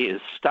 Terry is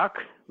stuck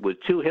with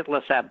 2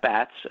 hitless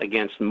at-bats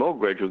against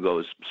Mogridge, who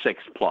goes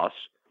 6+,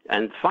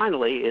 and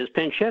finally is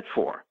pinch hit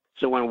for.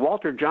 So when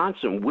Walter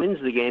Johnson wins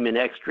the game in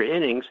extra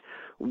innings,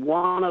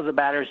 one of the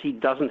batters he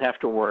doesn't have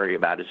to worry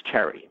about is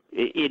Terry.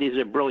 It is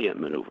a brilliant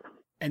maneuver.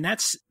 And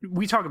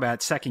we talk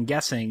about second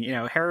guessing. You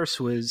know, Harris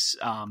was,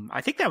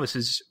 I think that was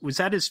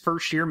his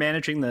first year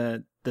managing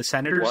the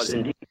Senators? It was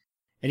indeed.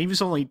 And he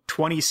was only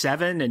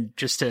 27, and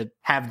just to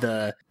have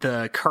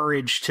the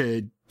courage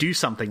to do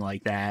something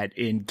like that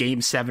in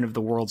Game 7 of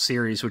the World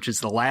Series, which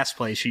is the last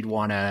place you'd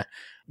want to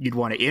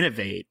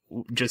innovate,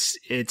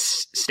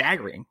 it's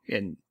staggering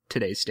in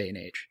today's day and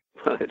age.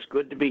 Well, it's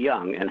good to be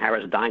young, and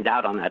Harris dined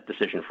out on that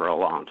decision for a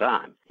long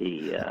time.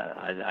 He,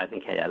 I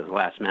think, had his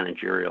last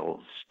managerial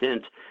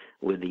stint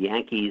with the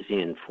Yankees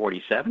in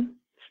 47.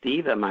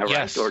 Steve, am I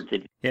Yes.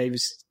 right? Yeah, he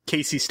was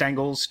Casey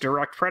Stengel's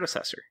direct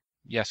predecessor.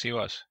 Yes, he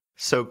was.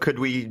 So could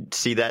we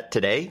see that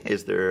today?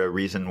 Is there a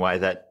reason why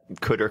that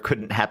could or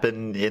couldn't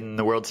happen in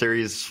the World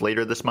Series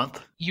later this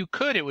month? You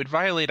could. It would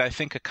violate, I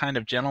think, a kind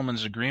of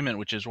gentleman's agreement,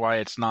 which is why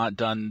it's not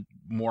done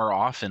more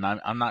often.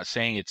 I'm not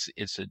saying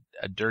it's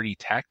a dirty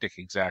tactic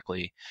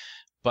exactly,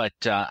 but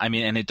I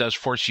mean, and it does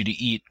force you to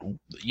eat,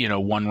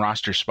 one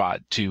roster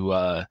spot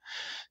to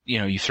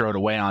you throw it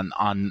away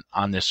on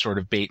this sort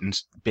of bait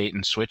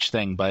and switch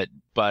thing. But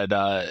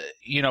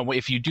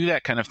if you do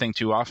that kind of thing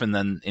too often,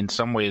 then in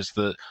some ways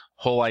the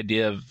whole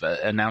idea of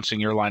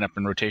announcing your lineup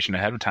and rotation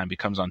ahead of time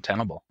becomes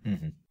untenable.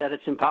 Mm-hmm. That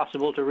it's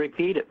impossible to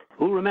repeat it.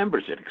 Who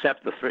remembers it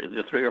except the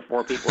three or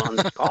four people on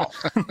this call?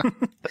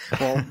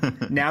 Well,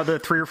 now the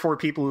 3 or 4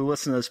 people who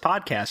listen to this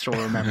podcast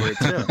will remember it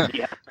too.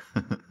 Yeah.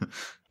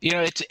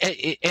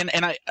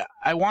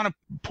 I want to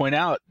point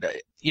out,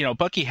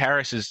 Bucky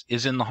Harris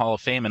is in the Hall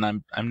of Fame, and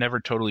I'm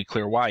never totally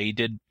clear why. He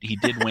did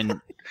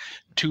win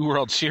 2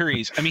 World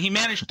Series. I mean, he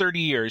managed 30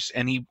 years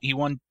and he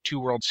won 2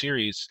 World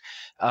Series.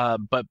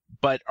 But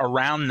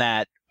around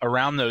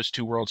those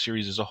 2 World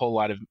Series is a whole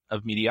lot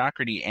of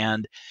mediocrity.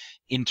 And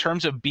in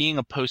terms of being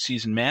a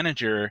postseason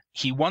manager,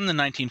 he won the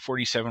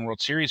 1947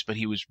 World Series, but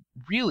he was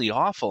really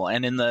awful.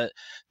 And in the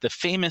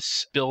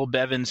famous Bill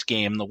Bevins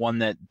game, the one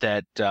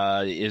that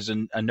is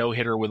a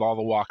no-hitter with all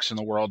the walks in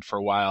the world for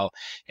a while,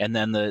 and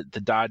then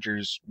the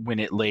Dodgers win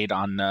it late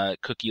on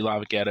Cookie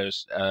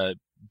Lavagetto's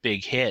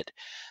big hit,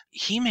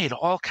 he made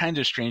all kinds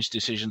of strange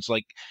decisions,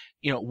 like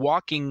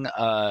walking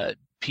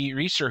Pete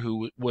Reiser,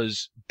 who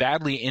was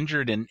badly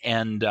injured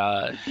and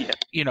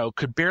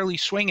could barely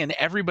swing, and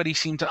everybody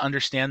seemed to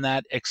understand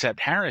that except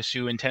Harris,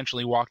 who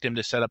intentionally walked him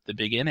to set up the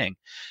big inning.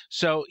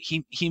 So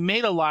he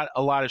made a lot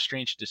of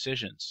strange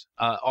decisions.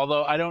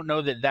 Although I don't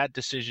know that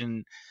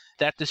decision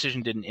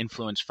didn't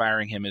influence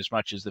firing him as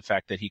much as the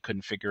fact that he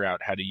couldn't figure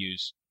out how to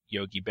use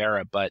Yogi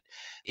Berra. But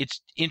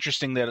it's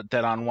interesting that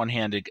on one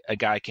hand a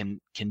guy can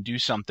do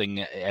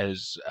something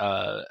as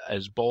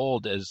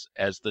bold as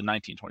the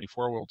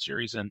 1924 World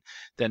Series, and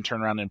then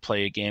turn around and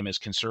play a game as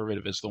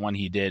conservative as the one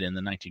he did in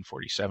the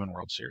 1947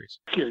 World Series.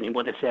 Excuse me,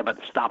 what they say about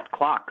the stopped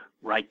clock,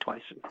 right?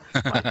 Twice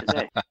a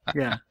day.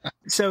 Yeah.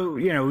 So,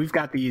 we've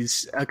got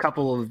a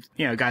couple of,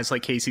 guys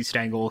like Casey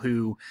Stengel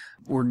who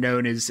were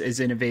known as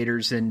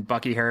innovators, and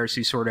Bucky Harris,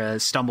 who sort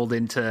of stumbled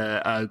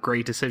into a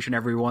great decision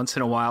every once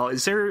in a while.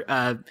 Is there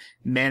a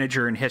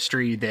manager in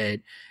history that,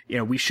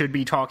 we should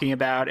be talking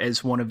about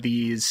as one of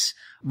these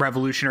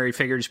revolutionary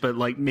figures, but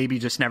like maybe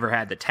just never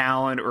had the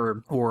talent,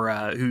 or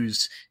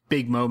whose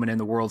big moment in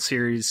the World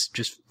Series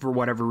just for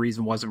whatever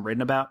reason wasn't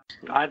written about?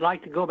 I'd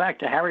like to go back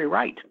to Harry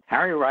Wright.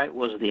 Harry Wright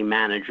was the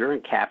manager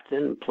and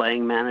captain,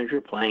 playing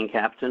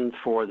captain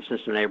for the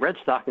Cincinnati Red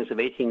Stockings of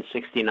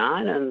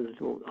 1869 and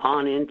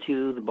on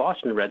into the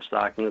Boston Red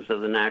Stockings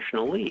of the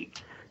National League.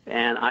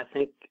 And I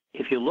think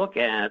if you look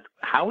at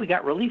how we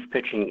got relief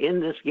pitching in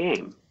this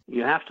game,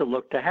 you have to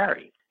look to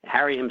Harry.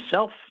 Harry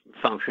himself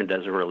functioned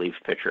as a relief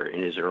pitcher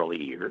in his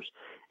early years,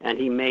 and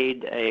he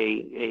made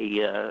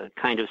a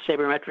kind of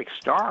sabermetric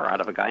star out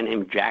of a guy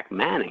named Jack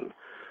Manning,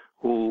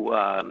 who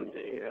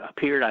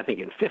appeared, I think,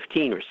 in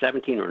 15 or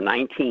 17 or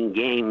 19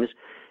 games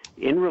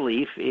in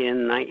relief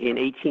in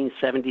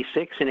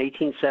 1876 and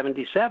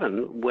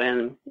 1877,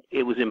 when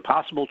it was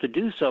impossible to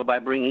do so by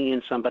bringing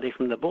in somebody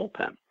from the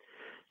bullpen.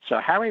 So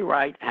Harry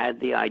Wright had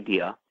the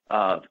idea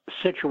of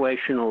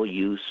situational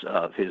use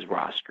of his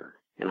roster.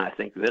 And I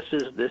think this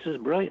is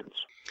brilliance.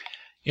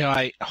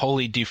 I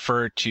wholly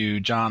defer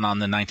to John on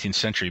the 19th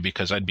century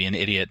because I'd be an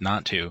idiot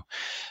not to.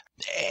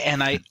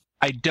 And I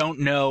don't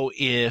know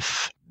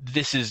if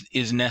this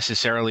is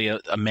necessarily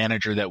a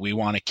manager that we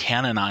want to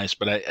canonize,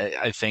 but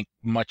I think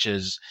much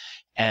as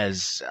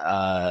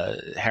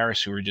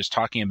Harris, who we were just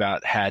talking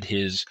about, had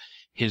his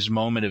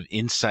moment of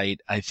insight,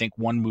 I think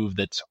one move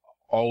that's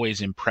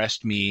always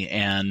impressed me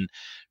and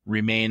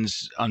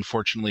remains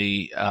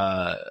unfortunately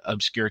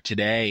obscure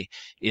today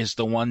is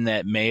the one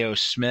that Mayo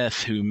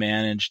Smith, who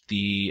managed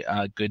the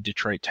good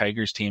Detroit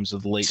Tigers teams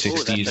of the late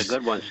 60s. That's a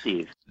good one,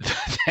 Steve.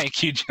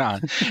 Thank you,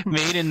 John.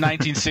 Made in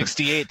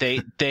 1968.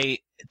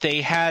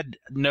 They had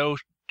no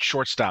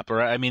shortstop,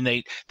 or I mean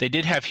they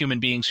did have human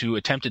beings who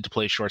attempted to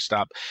play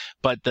shortstop,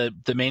 but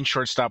the main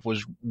shortstop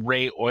was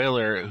Ray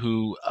Euler,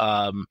 who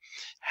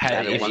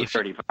had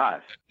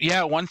 135.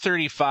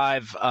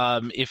 135.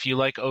 If you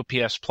like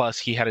OPS plus,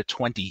 he had a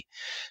 20.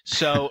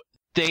 So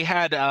they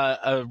had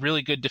a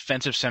really good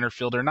defensive center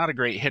fielder, not a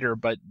great hitter,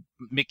 but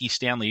Mickey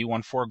Stanley, who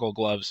won 4 Gold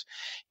Gloves.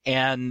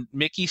 And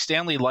Mickey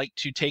Stanley liked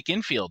to take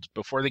infield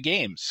before the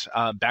games,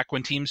 back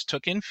when teams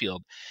took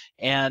infield.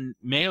 And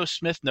Mayo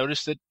Smith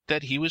noticed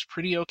that he was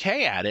pretty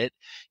okay at it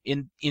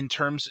in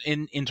terms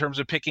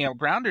of picking up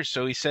grounders.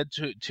 So he said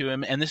to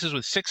him, and this is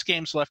with 6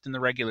 games left in the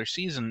regular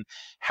season,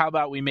 how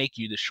about we make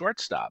you the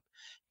shortstop?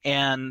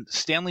 And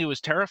Stanley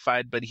was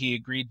terrified, but he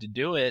agreed to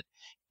do it.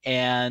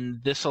 And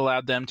this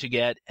allowed them to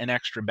get an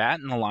extra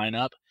bat in the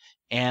lineup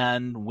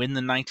and win the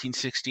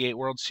 1968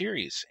 World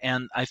Series.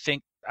 And I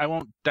think I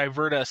won't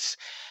divert us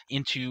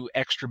into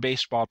extra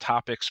baseball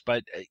topics,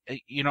 but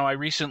I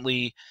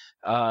recently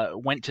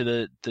went to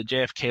the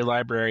JFK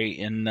Library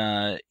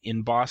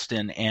in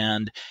Boston,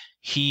 and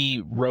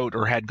he wrote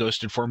or had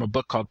ghosted for him a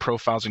book called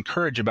Profiles in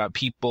Courage about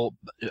people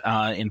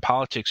in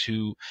politics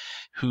who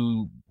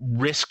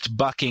risked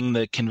bucking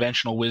the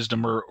conventional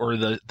wisdom or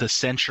the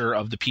censure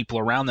of the people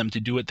around them to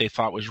do what they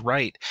thought was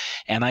right.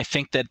 And I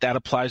think that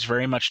applies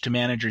very much to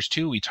managers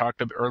too. We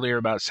talked earlier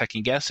about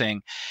second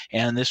guessing,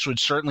 and this would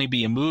certainly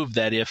be a move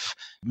that if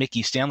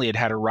Mickey Stanley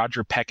had a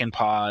Roger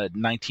Peckinpah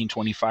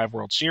 1925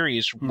 World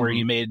Series where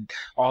he made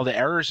all the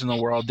errors in the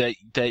world,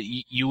 that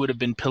you would have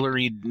been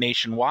pilloried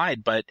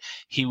nationwide, but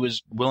he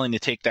was willing to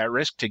take that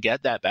risk to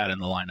get that bat in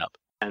the lineup.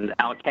 And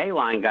Al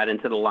Kaline got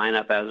into the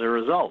lineup as a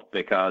result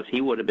because he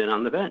would have been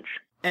on the bench.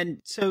 And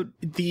so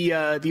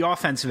the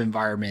offensive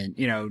environment,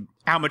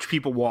 how much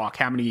people walk,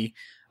 how many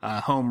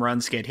home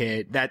runs get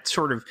hit, that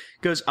sort of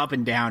goes up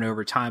and down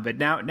over time. But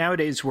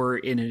nowadays we're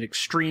in an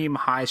extreme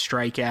high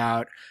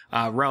strikeout,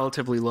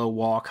 relatively low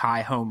walk,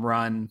 high home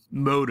run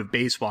mode of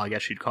baseball, I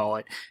guess you'd call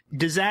it.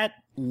 Does that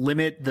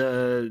limit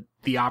the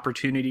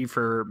opportunity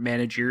for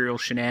managerial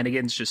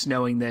shenanigans, just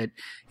knowing that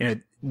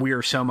we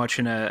are so much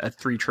in a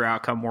three true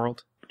outcome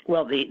world?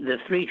 Well, the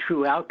three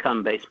true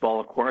outcome baseball,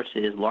 of course,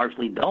 is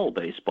largely dull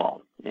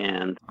baseball.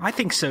 And I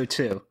think so,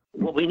 too.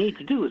 What we need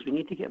to do is we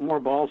need to get more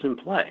balls in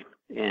play.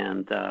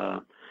 And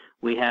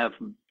we have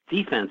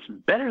defense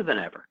better than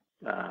ever.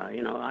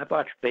 I've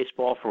watched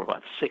baseball for,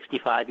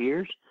 65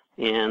 years?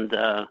 And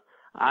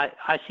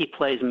I see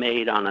plays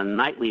made on a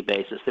nightly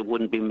basis that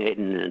wouldn't be made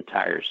in an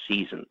entire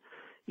season,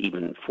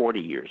 even 40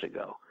 years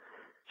ago.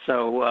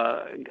 So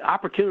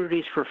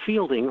opportunities for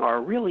fielding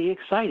are really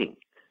exciting.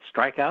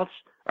 Strikeouts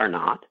are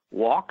not.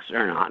 Walks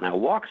are not. Now,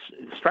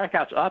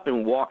 strikeouts up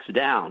and walks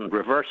down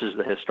reverses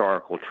the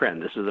historical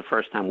trend. This is the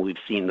first time we've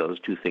seen those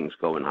two things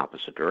go in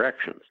opposite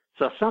directions.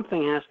 So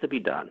something has to be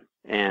done.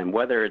 And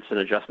whether it's an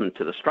adjustment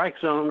to the strike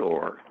zone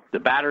or the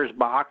batter's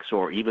box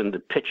or even the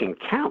pitching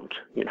count,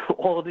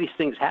 all of these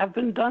things have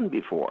been done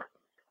before.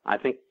 I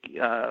think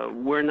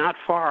we're not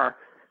far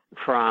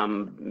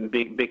from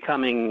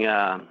becoming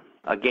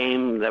a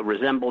game that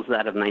resembles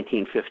that of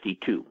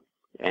 1952.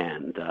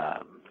 And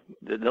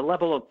the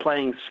level of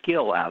playing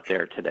skill out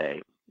there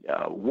today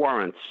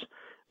warrants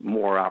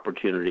more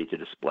opportunity to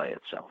display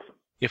itself.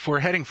 If we're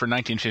heading for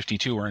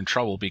 1952, we're in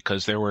trouble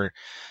because there were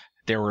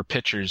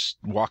pitchers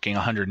walking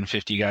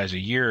 150 guys a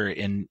year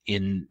in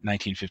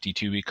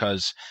 1952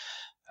 because,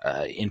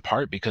 in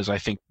part because I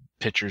think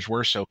pitchers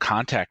were so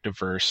contact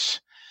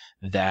averse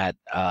that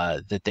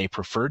they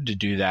preferred to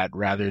do that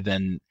rather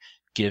than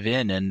give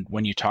in. And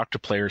when you talk to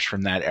players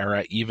from that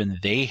era, even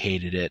they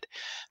hated it.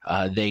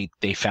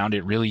 They found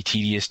it really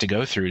tedious to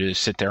go through, to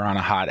sit there on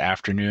a hot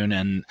afternoon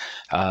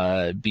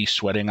and be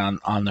sweating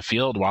on the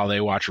field while they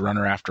watch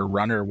runner after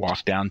runner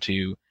walk down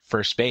to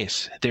first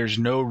base. There's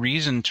no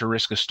reason to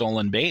risk a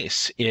stolen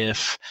base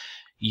if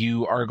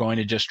you are going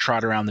to just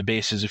trot around the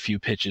bases a few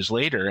pitches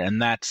later. And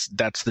that's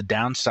the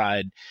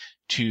downside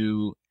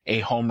to a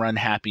home run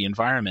happy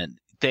environment.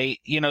 The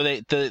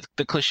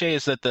cliche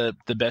is that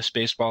the best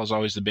baseball is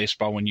always the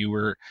baseball when you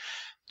were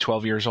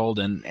 12 years old.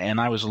 And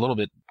I was a little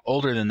bit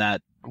older than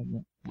that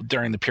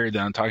during the period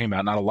that I'm talking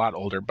about, not a lot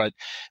older, but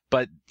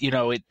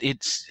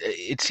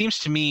it seems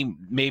to me,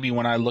 maybe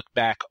when I look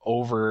back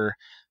over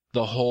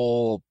the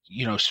whole,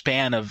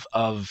 span of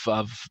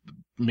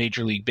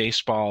Major League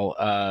Baseball,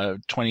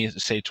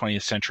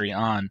 20th century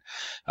on,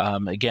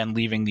 again,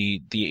 leaving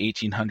the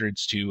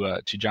 1800s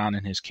to John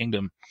and his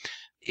kingdom.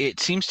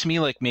 It seems to me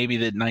like maybe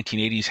the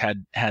 1980s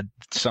had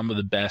some of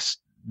the best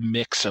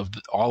mix of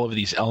all of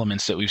these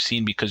elements that we've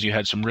seen, because you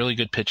had some really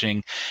good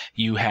pitching.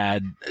 You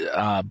had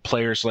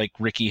players like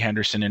Rickey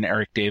Henderson and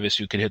Eric Davis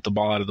who could hit the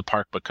ball out of the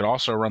park, but could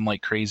also run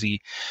like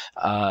crazy.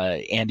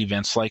 Andy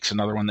Van Slyke's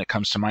another one that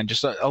comes to mind.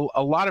 Just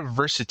a lot of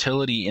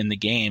versatility in the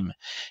game.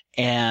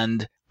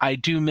 And I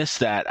do miss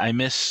that. I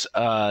miss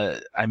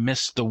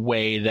the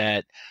way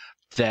that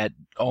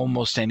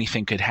almost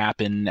anything could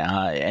happen,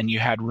 and you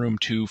had room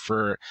too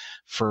for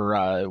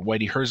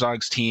Whitey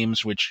Herzog's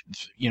teams, which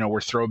were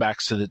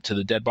throwbacks to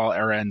the dead ball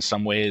era in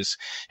some ways.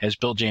 As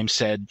Bill James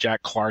said,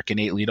 Jack Clark and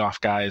 8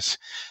 leadoff guys.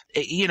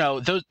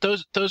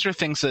 Those are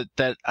things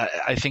that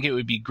I think it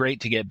would be great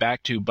to get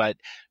back to, but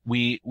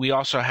we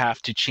also have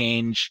to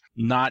change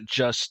not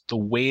just the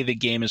way the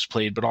game is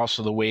played, but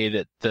also the way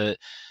that the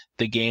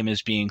game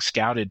is being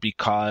scouted,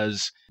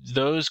 because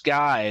those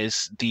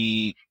guys,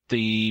 and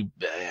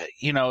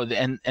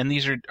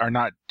these are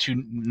not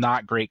two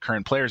not great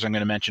current players I'm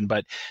going to mention,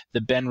 but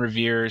the Ben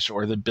Revere's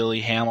or the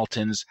Billy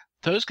Hamiltons,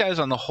 those guys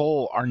on the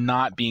whole are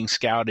not being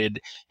scouted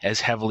as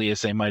heavily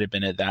as they might have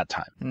been at that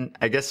time.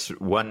 I guess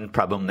one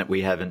problem that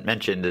we haven't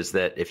mentioned is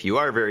that if you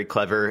are very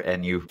clever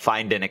and you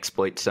find and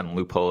exploit some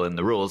loophole in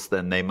the rules,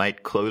 then they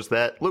might close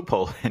that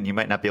loophole and you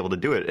might not be able to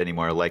do it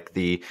anymore, like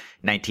the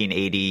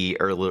 1980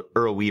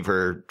 Earl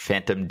Weaver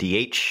Phantom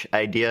DH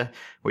idea,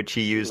 which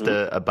he used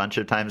a bunch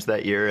of times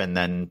that year, and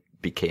then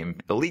became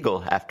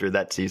illegal after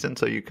that season,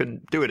 so you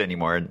couldn't do it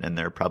anymore. And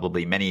there are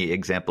probably many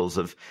examples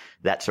of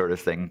that sort of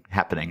thing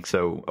happening.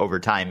 So over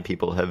time,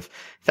 people have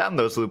found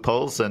those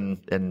loopholes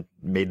and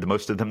made the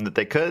most of them that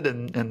they could,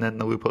 and then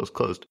the loopholes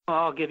closed.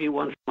 I'll give you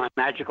one from my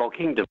magical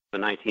kingdom of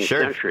the 19th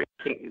century.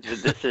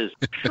 This is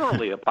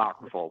surely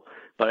apocryphal,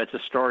 but it's a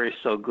story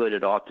so good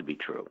it ought to be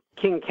true.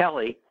 King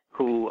Kelly,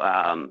 who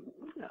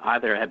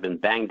either had been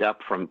banged up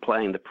from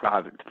playing the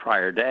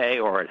prior day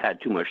or had had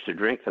too much to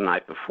drink the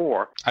night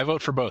before. I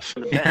vote for both.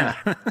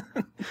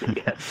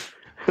 Yes.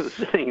 Was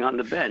sitting on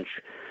the bench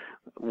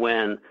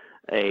when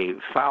a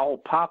foul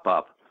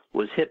pop-up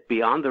was hit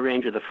beyond the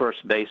range of the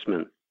first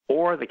baseman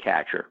or the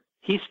catcher.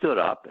 He stood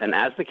up and,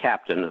 as the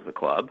captain of the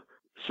club,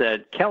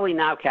 said, "Kelly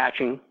now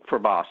catching for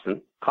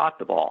Boston," caught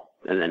the ball,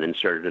 and then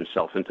inserted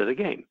himself into the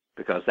game.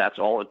 Because that's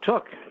all it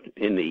took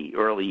in the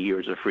early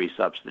years of free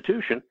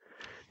substitution,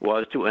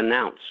 was to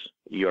announce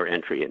your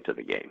entry into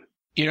the game.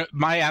 You know,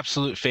 my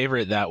absolute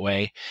favorite that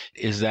way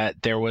is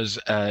that there was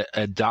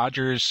a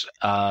Dodgers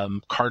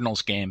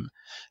Cardinals game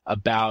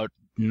about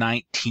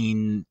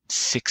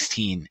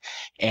 1916,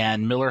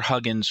 and Miller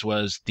Huggins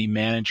was the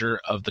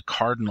manager of the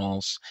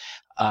Cardinals,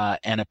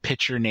 and a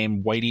pitcher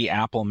named Whitey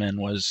Appleman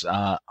was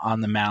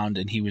on the mound,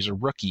 and he was a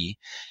rookie.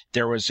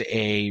 There was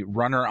a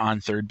runner on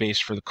third base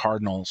for the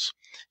Cardinals.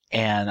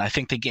 And I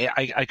think the game,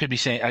 I could be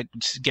saying, I'm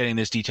getting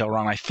this detail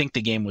wrong. I think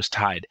the game was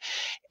tied.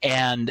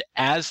 And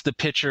as the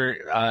pitcher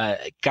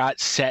got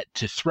set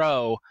to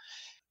throw,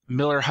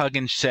 Miller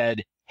Huggins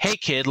said, "Hey,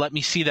 kid, let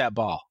me see that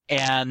ball."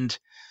 And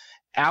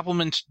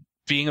Appleman,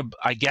 being,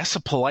 I guess,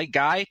 a polite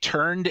guy,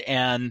 turned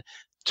and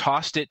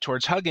tossed it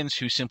towards Huggins,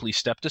 who simply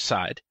stepped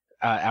aside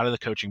out of the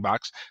coaching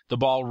box. The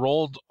ball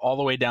rolled all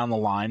the way down the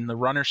line. The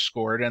runner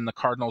scored, and the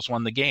Cardinals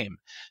won the game.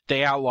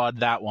 They outlawed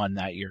that one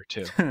that year,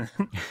 too.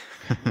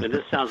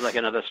 This sounds like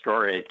another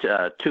story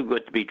too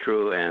good to be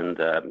true, and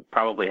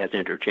probably has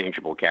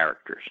interchangeable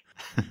characters.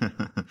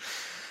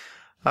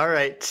 All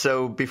right.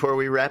 So before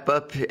we wrap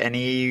up,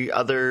 any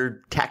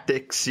other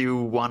tactics you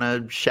want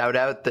to shout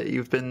out that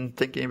you've been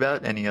thinking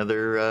about? Any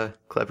other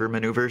clever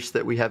maneuvers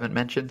that we haven't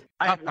mentioned?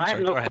 I have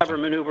no clever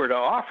maneuver to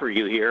offer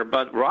you here,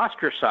 but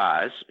roster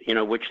size,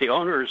 which the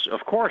owners, of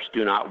course,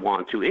 do not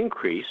want to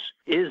increase,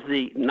 is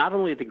not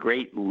only the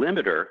great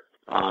limiter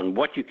on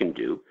what you can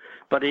do,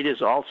 but it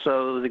is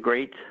also the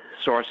great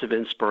source of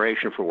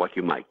inspiration for what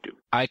you might do.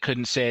 I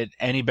couldn't say it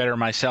any better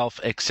myself,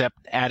 except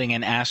adding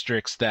an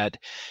asterisk that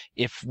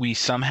if we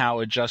somehow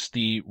adjust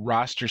the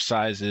roster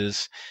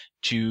sizes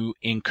to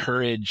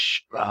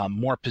encourage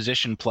more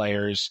position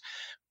players,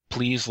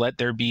 please let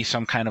there be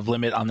some kind of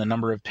limit on the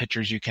number of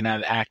pitchers you can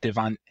have active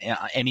on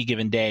any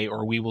given day,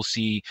 or we will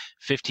see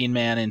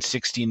 15-man and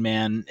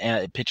 16-man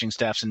pitching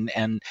staffs.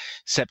 And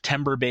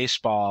September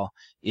baseball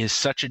is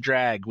such a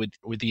drag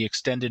with the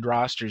extended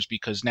rosters,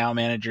 because now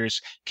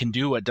managers can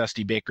do what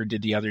Dusty Baker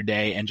did the other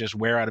day and just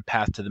wear out a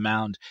path to the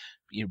mound.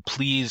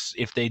 Please,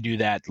 if they do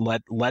that,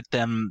 let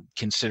them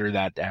consider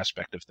that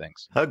aspect of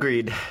things.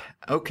 Agreed.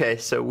 Okay,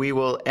 so we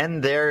will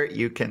end there.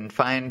 You can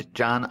find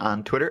John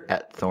on Twitter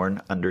at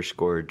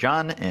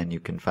Thorn_John, and you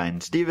can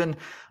find Steven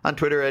on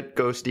Twitter at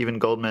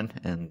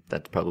GoStevenGoldman, and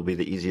that's probably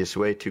the easiest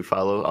way to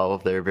follow all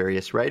of their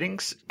various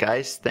writings.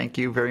 Guys, thank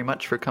you very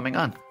much for coming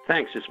on.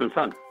 Thanks. It's been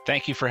fun.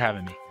 Thank you for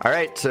having me. All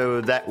right, so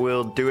that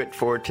will do it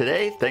for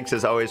today. Thanks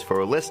as always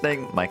for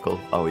listening. Michael,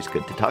 always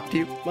good to talk to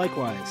you.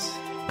 Likewise.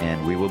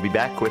 And we will be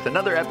back with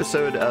another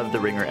episode of the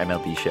Ringer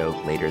MLB Show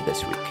later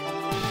this week.